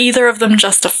mean, are either of them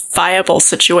justifiable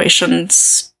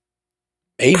situations?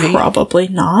 Maybe. Probably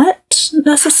not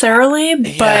necessarily,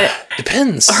 but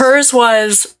depends. Hers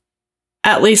was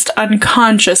at least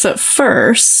unconscious at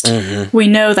first. We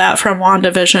know that from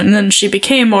WandaVision, and then she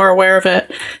became more aware of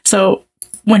it. So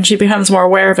when she becomes more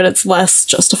aware of it, it's less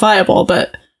justifiable.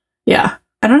 But yeah,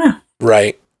 I don't know.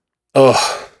 Right.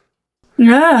 Oh.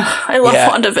 Yeah, I love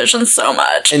WandaVision so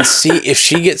much. And see, if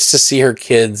she gets to see her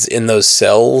kids in those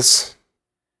cells.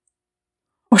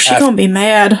 Oh, she's gonna be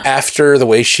mad. After the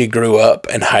way she grew up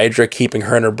and Hydra keeping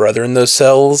her and her brother in those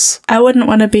cells. I wouldn't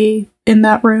want to be in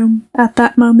that room at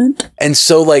that moment. And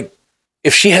so, like,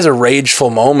 if she has a rageful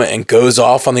moment and goes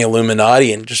off on the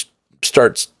Illuminati and just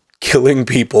starts killing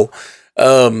people,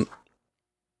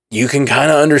 you can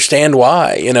kind of understand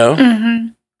why, you know? Mm-hmm.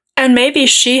 And maybe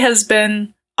she has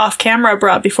been off camera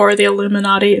brought before the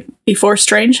Illuminati, before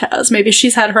Strange has. Maybe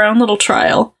she's had her own little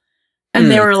trial. And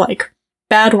they were like,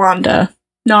 bad Wanda,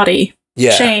 naughty,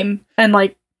 shame, and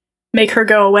like make her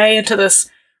go away into this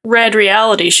red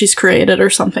reality she's created or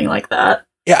something like that.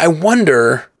 Yeah, I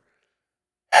wonder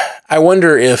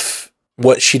if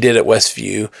what she did at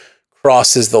Westview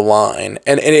crosses the line.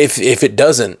 And if it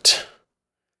doesn't,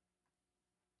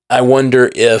 I wonder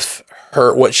if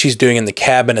what she's doing in the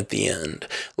cabin at the end,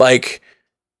 like,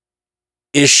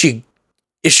 is she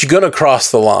going to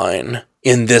cross the line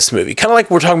in this movie? Kind of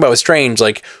like we're talking about with Strange,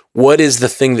 like, what is the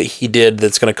thing that he did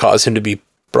that's going to cause him to be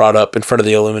brought up in front of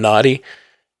the Illuminati?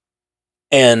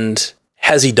 And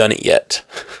has he done it yet?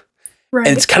 Right.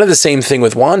 And it's kind of the same thing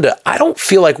with Wanda. I don't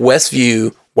feel like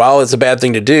Westview, while it's a bad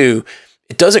thing to do,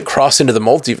 it doesn't cross into the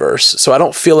multiverse. So I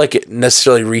don't feel like it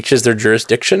necessarily reaches their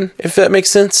jurisdiction, if that makes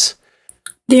sense.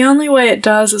 The only way it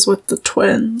does is with the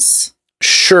twins.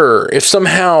 Sure. If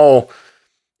somehow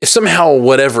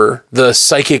whatever, the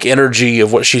psychic energy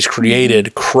of what she's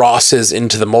created crosses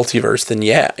into the multiverse, then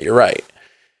yeah, you're right.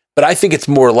 But I think it's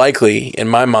more likely, in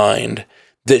my mind,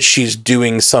 that she's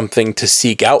doing something to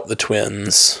seek out the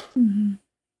twins. Mm-hmm.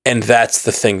 And that's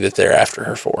the thing that they're after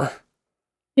her for.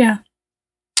 Yeah.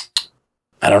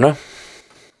 I don't know.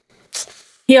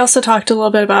 He also talked a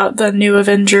little bit about the new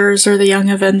Avengers or the young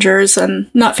Avengers and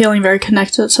not feeling very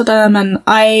connected to them. And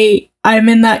I'm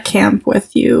in that camp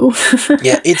with you.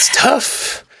 Yeah, it's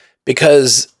tough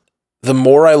because the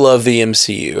more I love the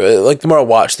MCU, like the more I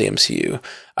watch the MCU,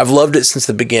 I've loved it since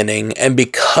the beginning. And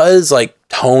because like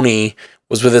Tony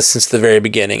was with us since the very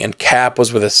beginning and Cap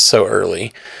was with us so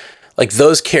early, like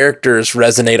those characters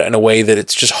resonate in a way that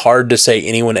it's just hard to say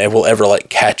anyone will ever like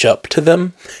catch up to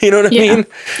them. You know what I mean?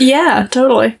 Yeah,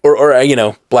 totally. Or you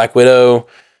know, Black Widow,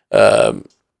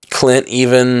 Clint,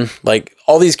 even like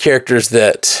all these characters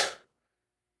that,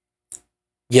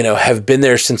 you know, have been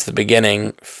there since the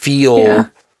beginning feel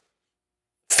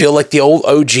like the old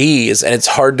OGs, and it's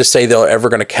hard to say they're ever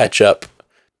going to catch up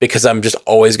because I'm just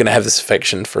always going to have this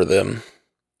affection for them.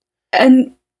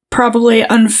 And probably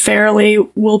unfairly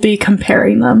will be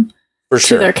comparing them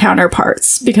to their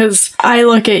counterparts, because I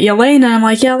look at Yelena, I'm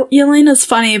like, yeah, Yelena's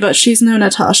funny, but she's no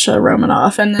Natasha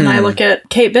Romanoff. And then I look at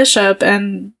Kate Bishop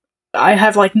and I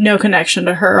have like no connection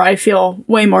to her. I feel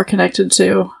way more connected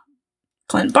to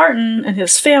Clint Barton and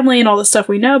his family and all the stuff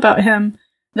we know about him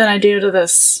than I do to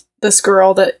this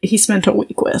girl that he spent a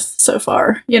week with so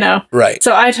far, you know? Right.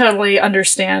 So I totally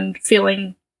understand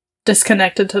feeling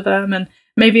disconnected to them, and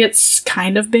maybe it's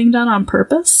kind of being done on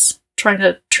purpose, trying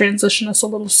to transition us a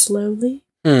little slowly.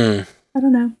 I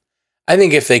don't know. I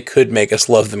think if they could make us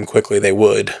love them quickly, they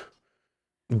would.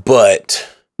 But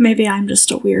maybe I'm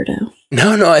just a weirdo.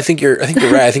 No, I think you're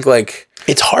right. I think like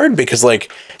it's hard because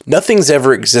like nothing's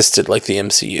ever existed like the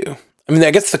MCU. I mean,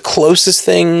 I guess the closest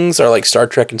things are like Star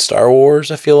Trek and Star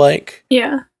Wars, I feel like.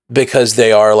 Yeah. Because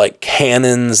they are like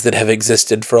canons that have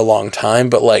existed for a long time,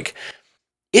 but like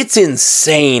it's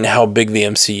insane how big the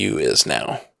MCU is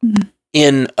now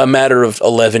in a matter of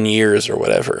 11 years or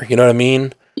whatever. You know what I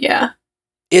mean? Yeah.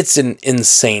 It's an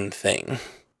insane thing.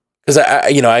 Because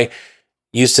I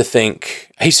used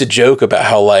to joke about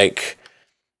how like,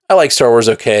 I like Star Wars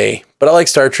okay, but I like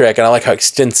Star Trek and I like how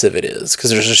extensive it is because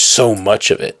there's just so much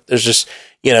of it. There's just,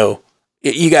 you know,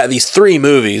 you got these 3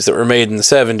 movies that were made in the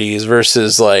 70s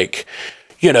versus like,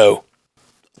 you know,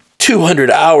 200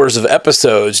 hours of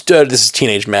episodes. Dude, this is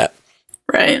teenage Matt.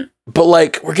 Right. But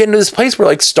like, we're getting to this place where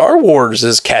like Star Wars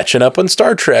is catching up on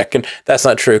Star Trek. And that's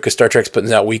not true because Star Trek's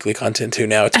putting out weekly content too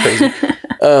now. It's crazy.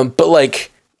 But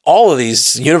like all of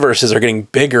these universes are getting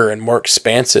bigger and more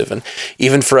expansive. And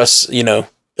even for us, you know,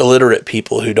 illiterate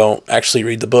people who don't actually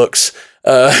read the books,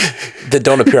 that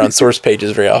don't appear on source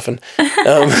pages very often.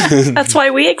 That's why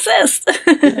we exist.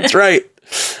 That's right.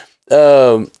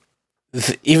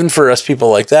 Even for us people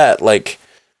like that, like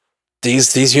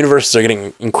these universes are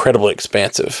getting incredibly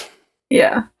expansive.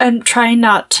 Yeah, I'm trying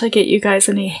not to get you guys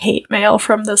any hate mail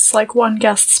from this like one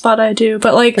guest spot I do,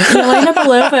 but like Yelena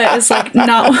Belova is like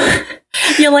not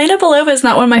Yelena Belova is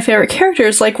not one of my favorite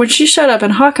characters. Like when she showed up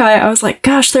in Hawkeye, I was like,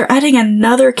 gosh, they're adding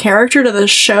another character to this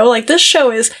show. Like this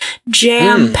show is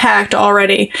jam-packed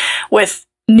already with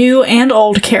new and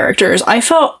old characters. I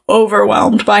felt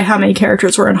overwhelmed by how many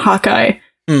characters were in Hawkeye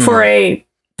for a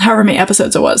however many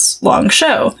episodes it was, long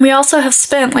show. We also have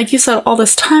spent, like you said, all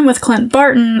this time with Clint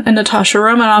Barton and Natasha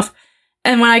Romanoff.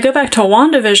 And when I go back to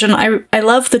WandaVision, I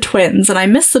love the twins and I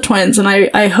miss the twins and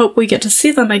I hope we get to see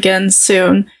them again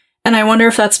soon. And I wonder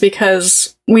if that's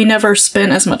because we never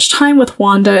spent as much time with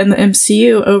Wanda in the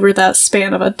MCU over that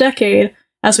span of a decade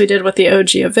as we did with the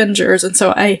OG Avengers. And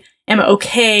so I am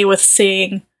okay with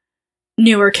seeing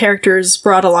newer characters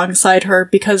brought alongside her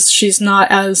because she's not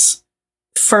as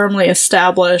firmly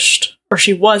established, or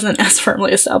she wasn't as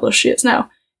firmly established she is now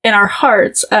in our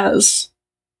hearts as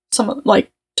someone like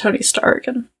Tony Stark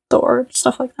and Thor and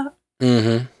stuff like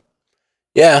that.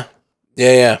 Yeah.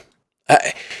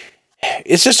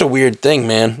 It's just a weird thing,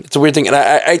 man. It's a weird thing, and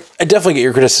I definitely get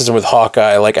your criticism with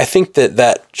Hawkeye. Like, I think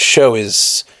that show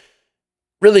is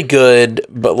really good,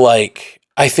 but like,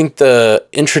 I think the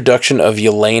introduction of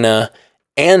Yelena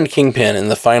and Kingpin in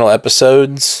the final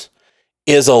episodes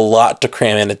is a lot to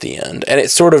cram in at the end. And it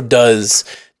sort of does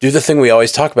do the thing we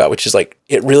always talk about, which is like,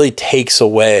 it really takes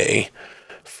away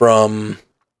from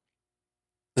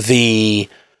the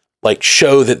like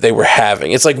show that they were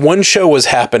having. It's like one show was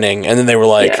happening and then they were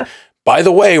like, by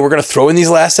the way, we're going to throw in these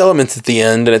last elements at the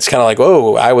end. And it's kind of like,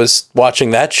 oh, I was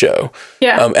watching that show.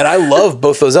 Yeah. And I love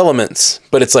both those elements,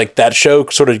 but it's like that show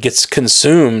sort of gets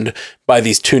consumed by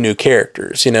these two new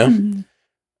characters, you know?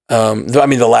 I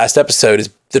mean, the last episode is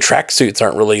the tracksuits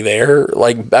aren't really there.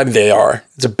 Like, I mean, they are.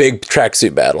 It's a big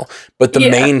tracksuit battle. But the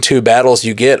main two battles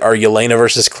you get are Yelena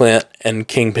versus Clint and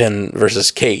Kingpin versus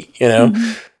Kate, you know?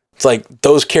 It's like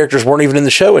those characters weren't even in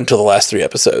the show until the last 3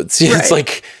 episodes. It's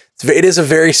like, it is a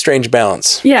very strange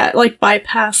balance. Yeah, it like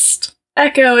bypassed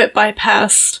Echo, it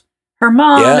bypassed her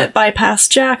mom, it bypassed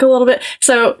Jack a little bit.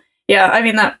 So, yeah, I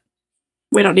mean, that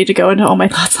we don't need to go into all my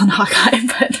thoughts on Hawkeye,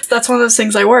 but that's one of those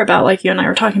things I worry about, like you and I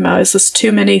were talking about. Is this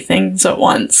too many things at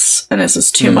once? And is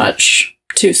this too much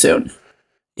too soon?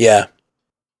 Yeah.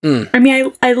 I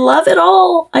mean, I love it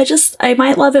all. I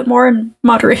might love it more in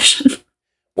moderation.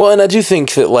 Well, and I do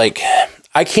think that, like,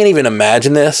 I can't even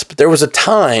imagine this, but there was a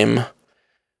time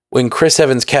when Chris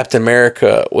Evans' Captain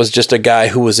America was just a guy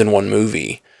who was in one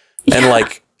movie. And,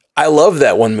 like, I love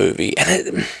that one movie.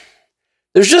 And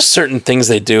there's just certain things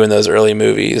they do in those early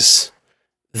movies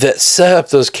that set up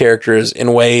those characters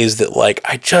in ways that, like,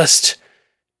 I just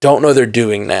don't know they're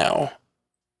doing now.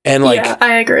 And, like, yeah,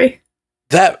 I agree.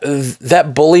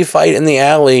 That bully fight in the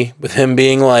alley with him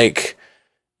being like,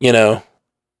 you know,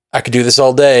 I could do this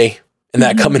all day, and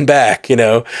that coming back, you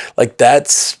know, like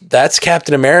that's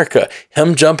Captain America.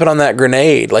 Him jumping on that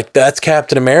grenade, like that's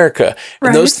Captain America.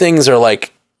 And those things are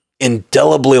like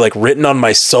indelibly like written on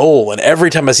my soul. And every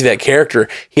time I see that character,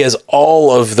 he has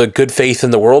all of the good faith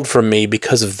in the world from me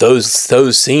because of those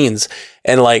scenes.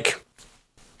 And like,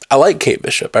 I like Kate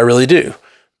Bishop, I really do,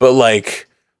 but like,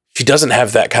 she doesn't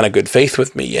have that kind of good faith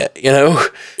with me yet, you know?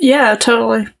 Yeah,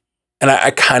 totally. And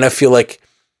I kind of feel like,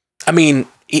 I mean,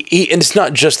 and it's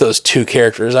not just those two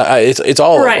characters. It's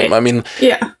all of them. I mean,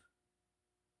 yeah.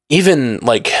 Even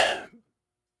like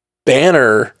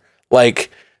Banner,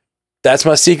 like that's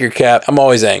my secret cap. I'm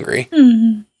always angry.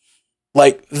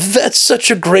 Like that's such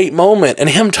a great moment, and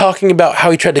him talking about how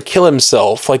he tried to kill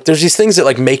himself. Like there's these things that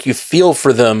like make you feel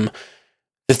for them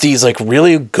that these like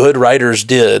really good writers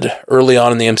did early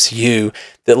on in the MCU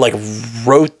that like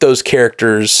wrote those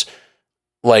characters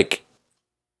like.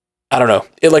 I don't know.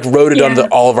 It like wrote it onto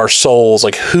all of our souls,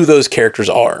 like who those characters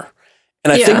are.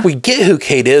 And I think we get who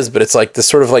Kate is, but it's like this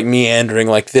sort of like meandering,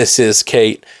 like this is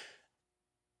Kate.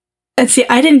 And see,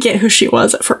 I didn't get who she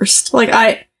was at first. Like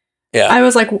I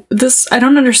was like, I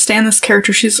don't understand this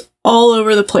character. She's all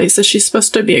over the place. Is she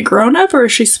supposed to be a grown up or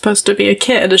is she supposed to be a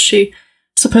kid? Is she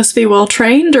supposed to be well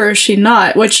trained or is she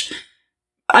not? Which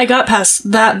I got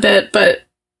past that bit, but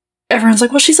everyone's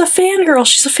like, well, she's a fangirl.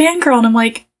 She's a fangirl. And I'm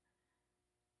like,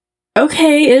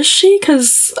 okay, is she?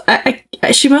 Because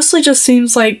she mostly just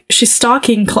seems like she's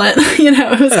stalking Clint. You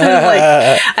know, it was kind of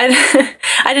like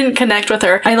I didn't connect with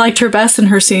her. I liked her best in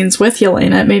her scenes with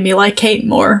Yelena. It made me like Kate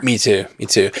more. Me too.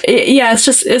 Yeah, it's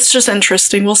just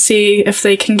interesting. We'll see if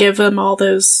they can give them all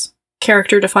those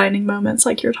character defining moments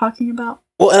like you're talking about.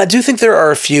 Well, and I do think there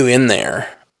are a few in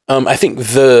there. I think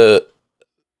the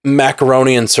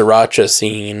macaroni and sriracha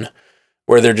scene,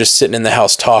 where they're just sitting in the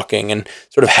house talking and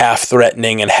sort of half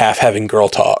threatening and half having girl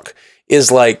talk, is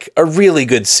like a really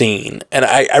good scene, and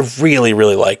I really,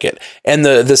 really like it. And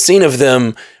the scene of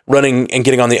them running and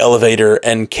getting on the elevator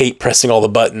and Kate pressing all the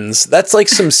buttons, that's like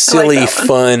some silly, like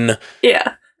fun,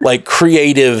 like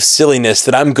creative silliness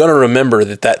that I'm gonna remember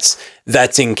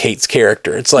that's in Kate's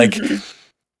character. It's like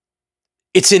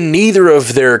it's in neither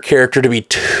of their character to be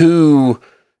too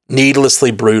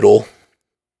needlessly brutal.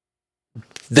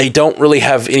 They don't really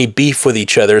have any beef with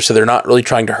each other, so they're not really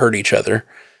trying to hurt each other.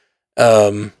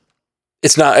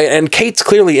 It's not, and Kate's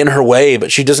clearly in her way,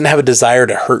 but she doesn't have a desire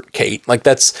to hurt Kate. Like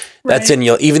that's in,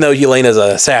 even though Yelena's an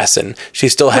assassin, she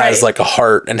still has like a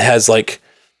heart and has like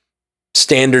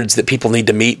standards that people need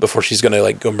to meet before she's going to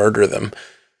like go murder them.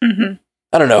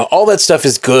 I don't know. All that stuff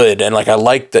is good. And like, I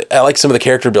like some of the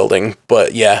character building,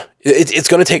 but yeah, it's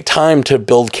going to take time to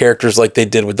build characters like they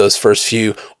did with those first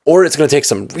few, or it's going to take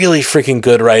some really freaking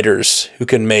good writers who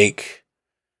can make,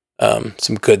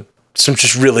 some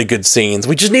just really good scenes.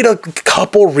 We just need a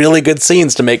couple really good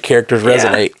scenes to make characters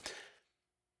resonate.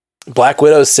 Black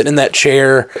Widow's sitting in that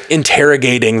chair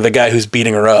interrogating the guy who's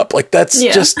beating her up. Like that's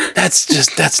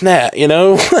Nat, you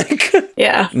know? Like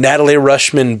Natalie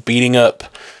Rushman beating up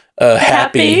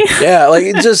Happy. Yeah, like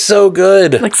it's just so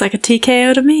good. Looks like a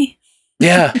TKO to me.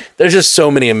 Yeah, there's just so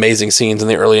many amazing scenes in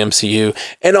the early MCU.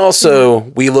 And also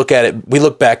we look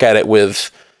back at it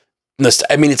with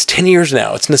I mean, it's 10 years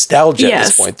now. It's nostalgia at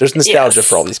this point. There's nostalgia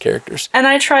for all these characters. And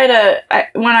I try to,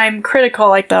 when I'm critical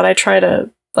like that, I try to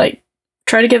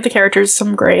give the characters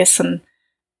some grace and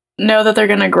know that they're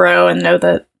going to grow and know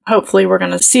that hopefully we're going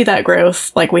to see that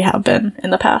growth like we have been in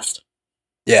the past.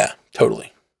 Yeah,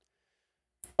 totally.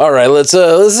 All right, this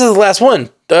is the last one.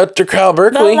 Dr. Kyle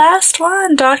Berkeley. The last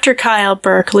one. Dr. Kyle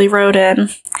Berkeley wrote in,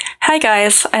 "Hi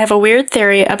guys, I have a weird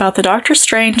theory about the Doctor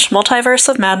Strange Multiverse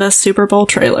of Madness Super Bowl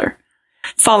trailer.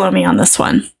 Follow me on this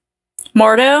one.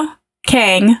 Mordo,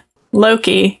 Kang,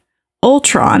 Loki,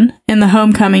 Ultron in the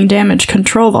Homecoming Damage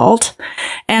Control Vault,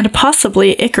 and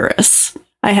possibly Icarus,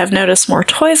 I have noticed more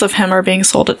toys of him are being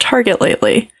sold at Target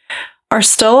lately, are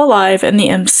still alive in the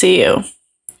MCU.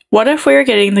 What if we are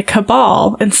getting the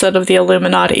Cabal instead of the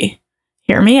Illuminati?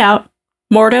 Hear me out.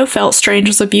 Mordo felt Strange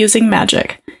was abusing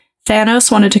magic.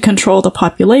 Thanos wanted to control the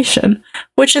population,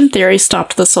 which in theory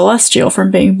stopped the Celestial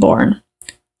from being born.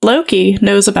 Loki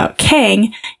knows about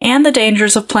Kang and the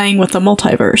dangers of playing with the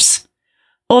multiverse.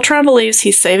 Ultron believes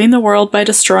he's saving the world by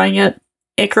destroying it.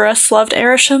 Icarus loved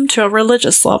Arishem to a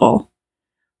religious level.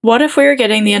 What if we are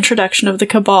getting the introduction of the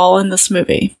Cabal in this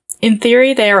movie? In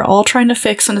theory, they are all trying to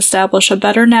fix and establish a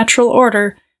better natural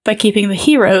order by keeping the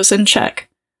heroes in check.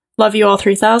 Love you all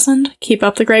 3000. Keep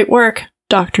up the great work.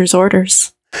 Doctor's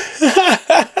orders."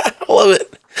 Love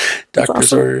it.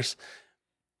 Doctor's orders.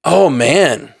 Oh,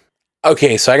 man.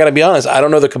 Okay, so I gotta be honest. I don't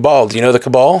know the Cabal. Do you know the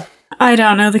Cabal? I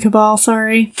don't know the Cabal,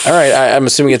 sorry. All right, I'm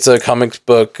assuming it's a comic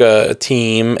book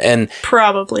team, and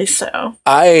probably so.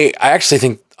 I actually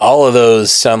think all of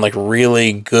those sound like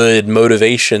really good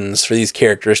motivations for these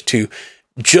characters to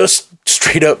just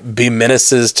straight up be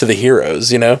menaces to the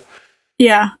heroes, you know?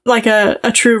 Yeah, like a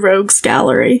true rogues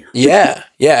gallery. yeah,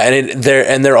 and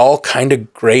they're all kind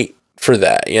of great for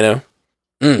that, you know?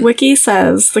 Wiki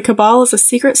says, the Cabal is a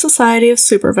secret society of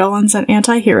supervillains and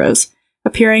anti-heroes,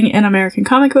 appearing in American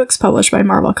comic books published by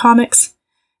Marvel Comics.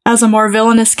 As a more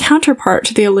villainous counterpart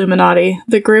to the Illuminati,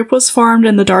 the group was formed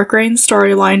in the Dark Reign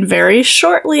storyline very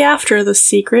shortly after the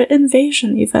Secret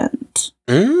Invasion event.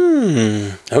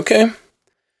 Okay.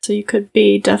 So you could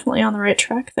be definitely on the right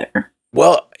track there.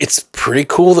 Well, it's pretty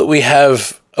cool that we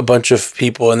have a bunch of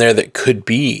people in there that could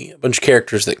be, a bunch of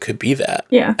characters that could be that.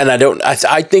 Yeah. And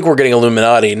I think we're getting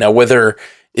Illuminati. Now, whether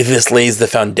if this lays the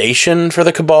foundation for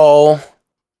the Cabal,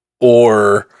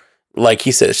 or like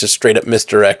he said, it's just straight up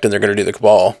misdirect and they're going to do the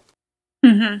Cabal.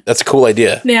 That's a cool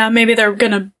idea. Yeah, maybe they're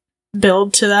going to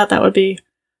build to that. That would be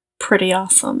pretty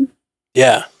awesome.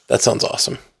 Yeah, that sounds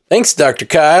awesome. Thanks, Dr.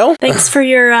 Kyle. Thanks for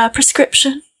your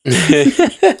prescription.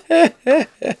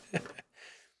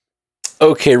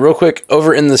 Okay, real quick,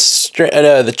 over in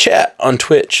the chat on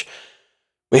Twitch,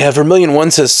 we have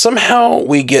Vermilion1 says, somehow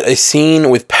we get a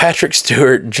scene with Patrick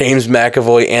Stewart, James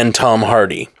McAvoy, and Tom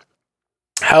Hardy.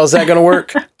 How's that going to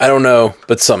work? I don't know,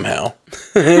 but somehow.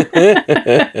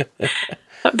 That'd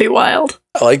be wild.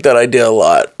 I like that idea a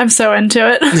lot. I'm so into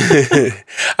it.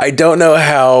 I don't know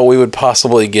how we would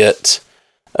possibly get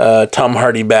Tom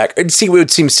Hardy back. It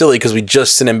would seem silly because we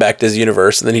just sent him back to his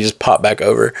universe and then he just popped back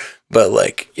over. But,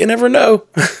 like, you never know.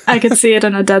 I could see it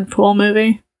in a Deadpool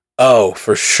movie. Oh,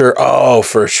 for sure.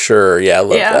 Yeah, I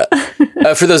love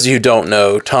that. For those of you who don't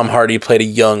know, Tom Hardy played a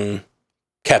young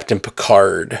Captain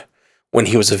Picard when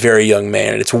he was a very young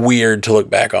man. And it's weird to look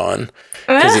back on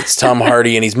because it's Tom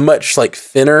Hardy and he's much like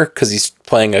thinner because he's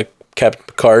playing a Captain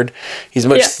Picard. He's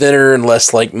much thinner and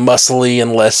less like muscly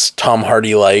and less Tom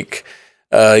Hardy like.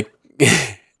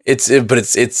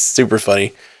 It's super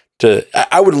funny.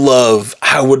 I would love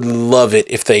it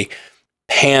if they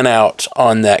pan out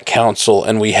on that council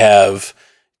and we have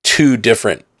two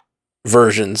different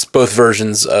versions, both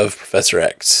versions of Professor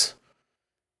X,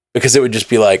 because it would just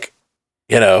be like,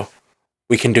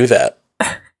 we can do that.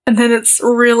 And then it's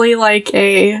really like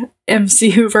a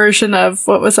MCU version of,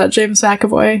 what was that James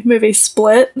McAvoy movie,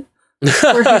 Split?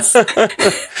 Where he's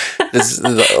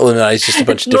Illuminati's just a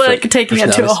bunch of different, like taking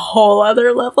it to a whole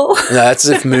other level. No, that's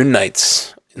if Moon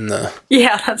Knight's in the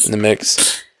in the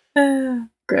mix.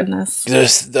 Goodness.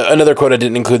 There's another quote I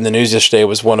didn't include in the news yesterday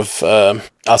was one of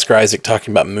Oscar Isaac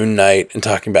talking about Moon Knight and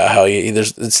talking about how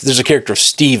there's a character of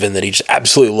Steven that he just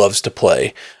absolutely loves to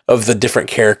play of the different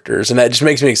characters. And that just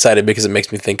makes me excited because it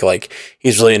makes me think like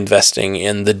he's really investing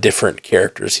in the different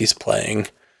characters he's playing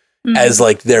as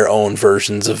like their own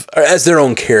versions of, or as their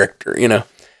own character,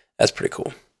 That's pretty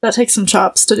cool. That takes some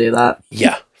chops to do that.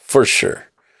 Yeah, for sure.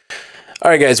 All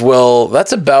right, guys. Well,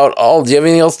 that's about all. Do you have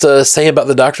anything else to say about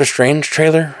the Doctor Strange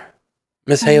trailer,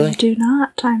 Miss Haley? I do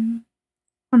not. I'm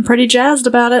pretty jazzed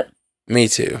about it. Me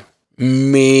too.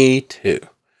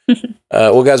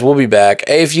 Well, guys, we'll be back.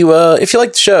 Hey, if you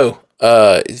like the show,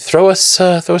 throw us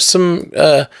some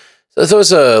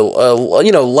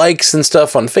likes and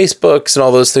stuff on Facebooks and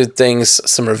all those things.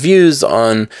 Some reviews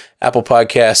on Apple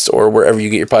Podcasts or wherever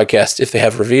you get your podcast if they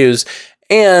have reviews.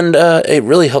 And it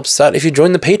really helps us out if you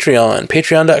join the Patreon,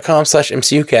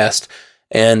 patreon.com/MCUcast.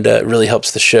 And it really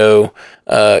helps the show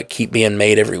keep being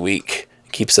made every week.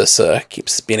 It keeps us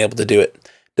being able to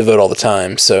devote all the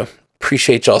time. So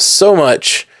appreciate y'all so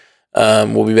much.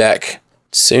 We'll be back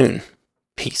soon.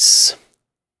 Peace.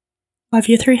 Love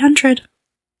you 300.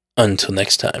 Until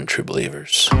next time, true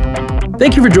believers.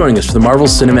 Thank you for joining us for the Marvel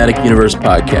Cinematic Universe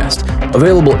podcast.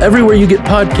 Available everywhere you get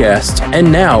podcasts,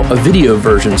 and now a video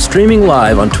version streaming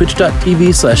live on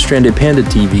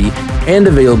twitch.tv/strandedpandatv and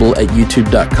available at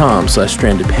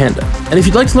youtube.com/strandedpanda. And if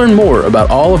you'd like to learn more about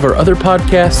all of our other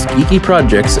podcasts, geeky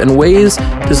projects, and ways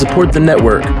to support the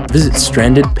network, visit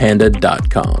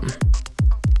strandedpanda.com.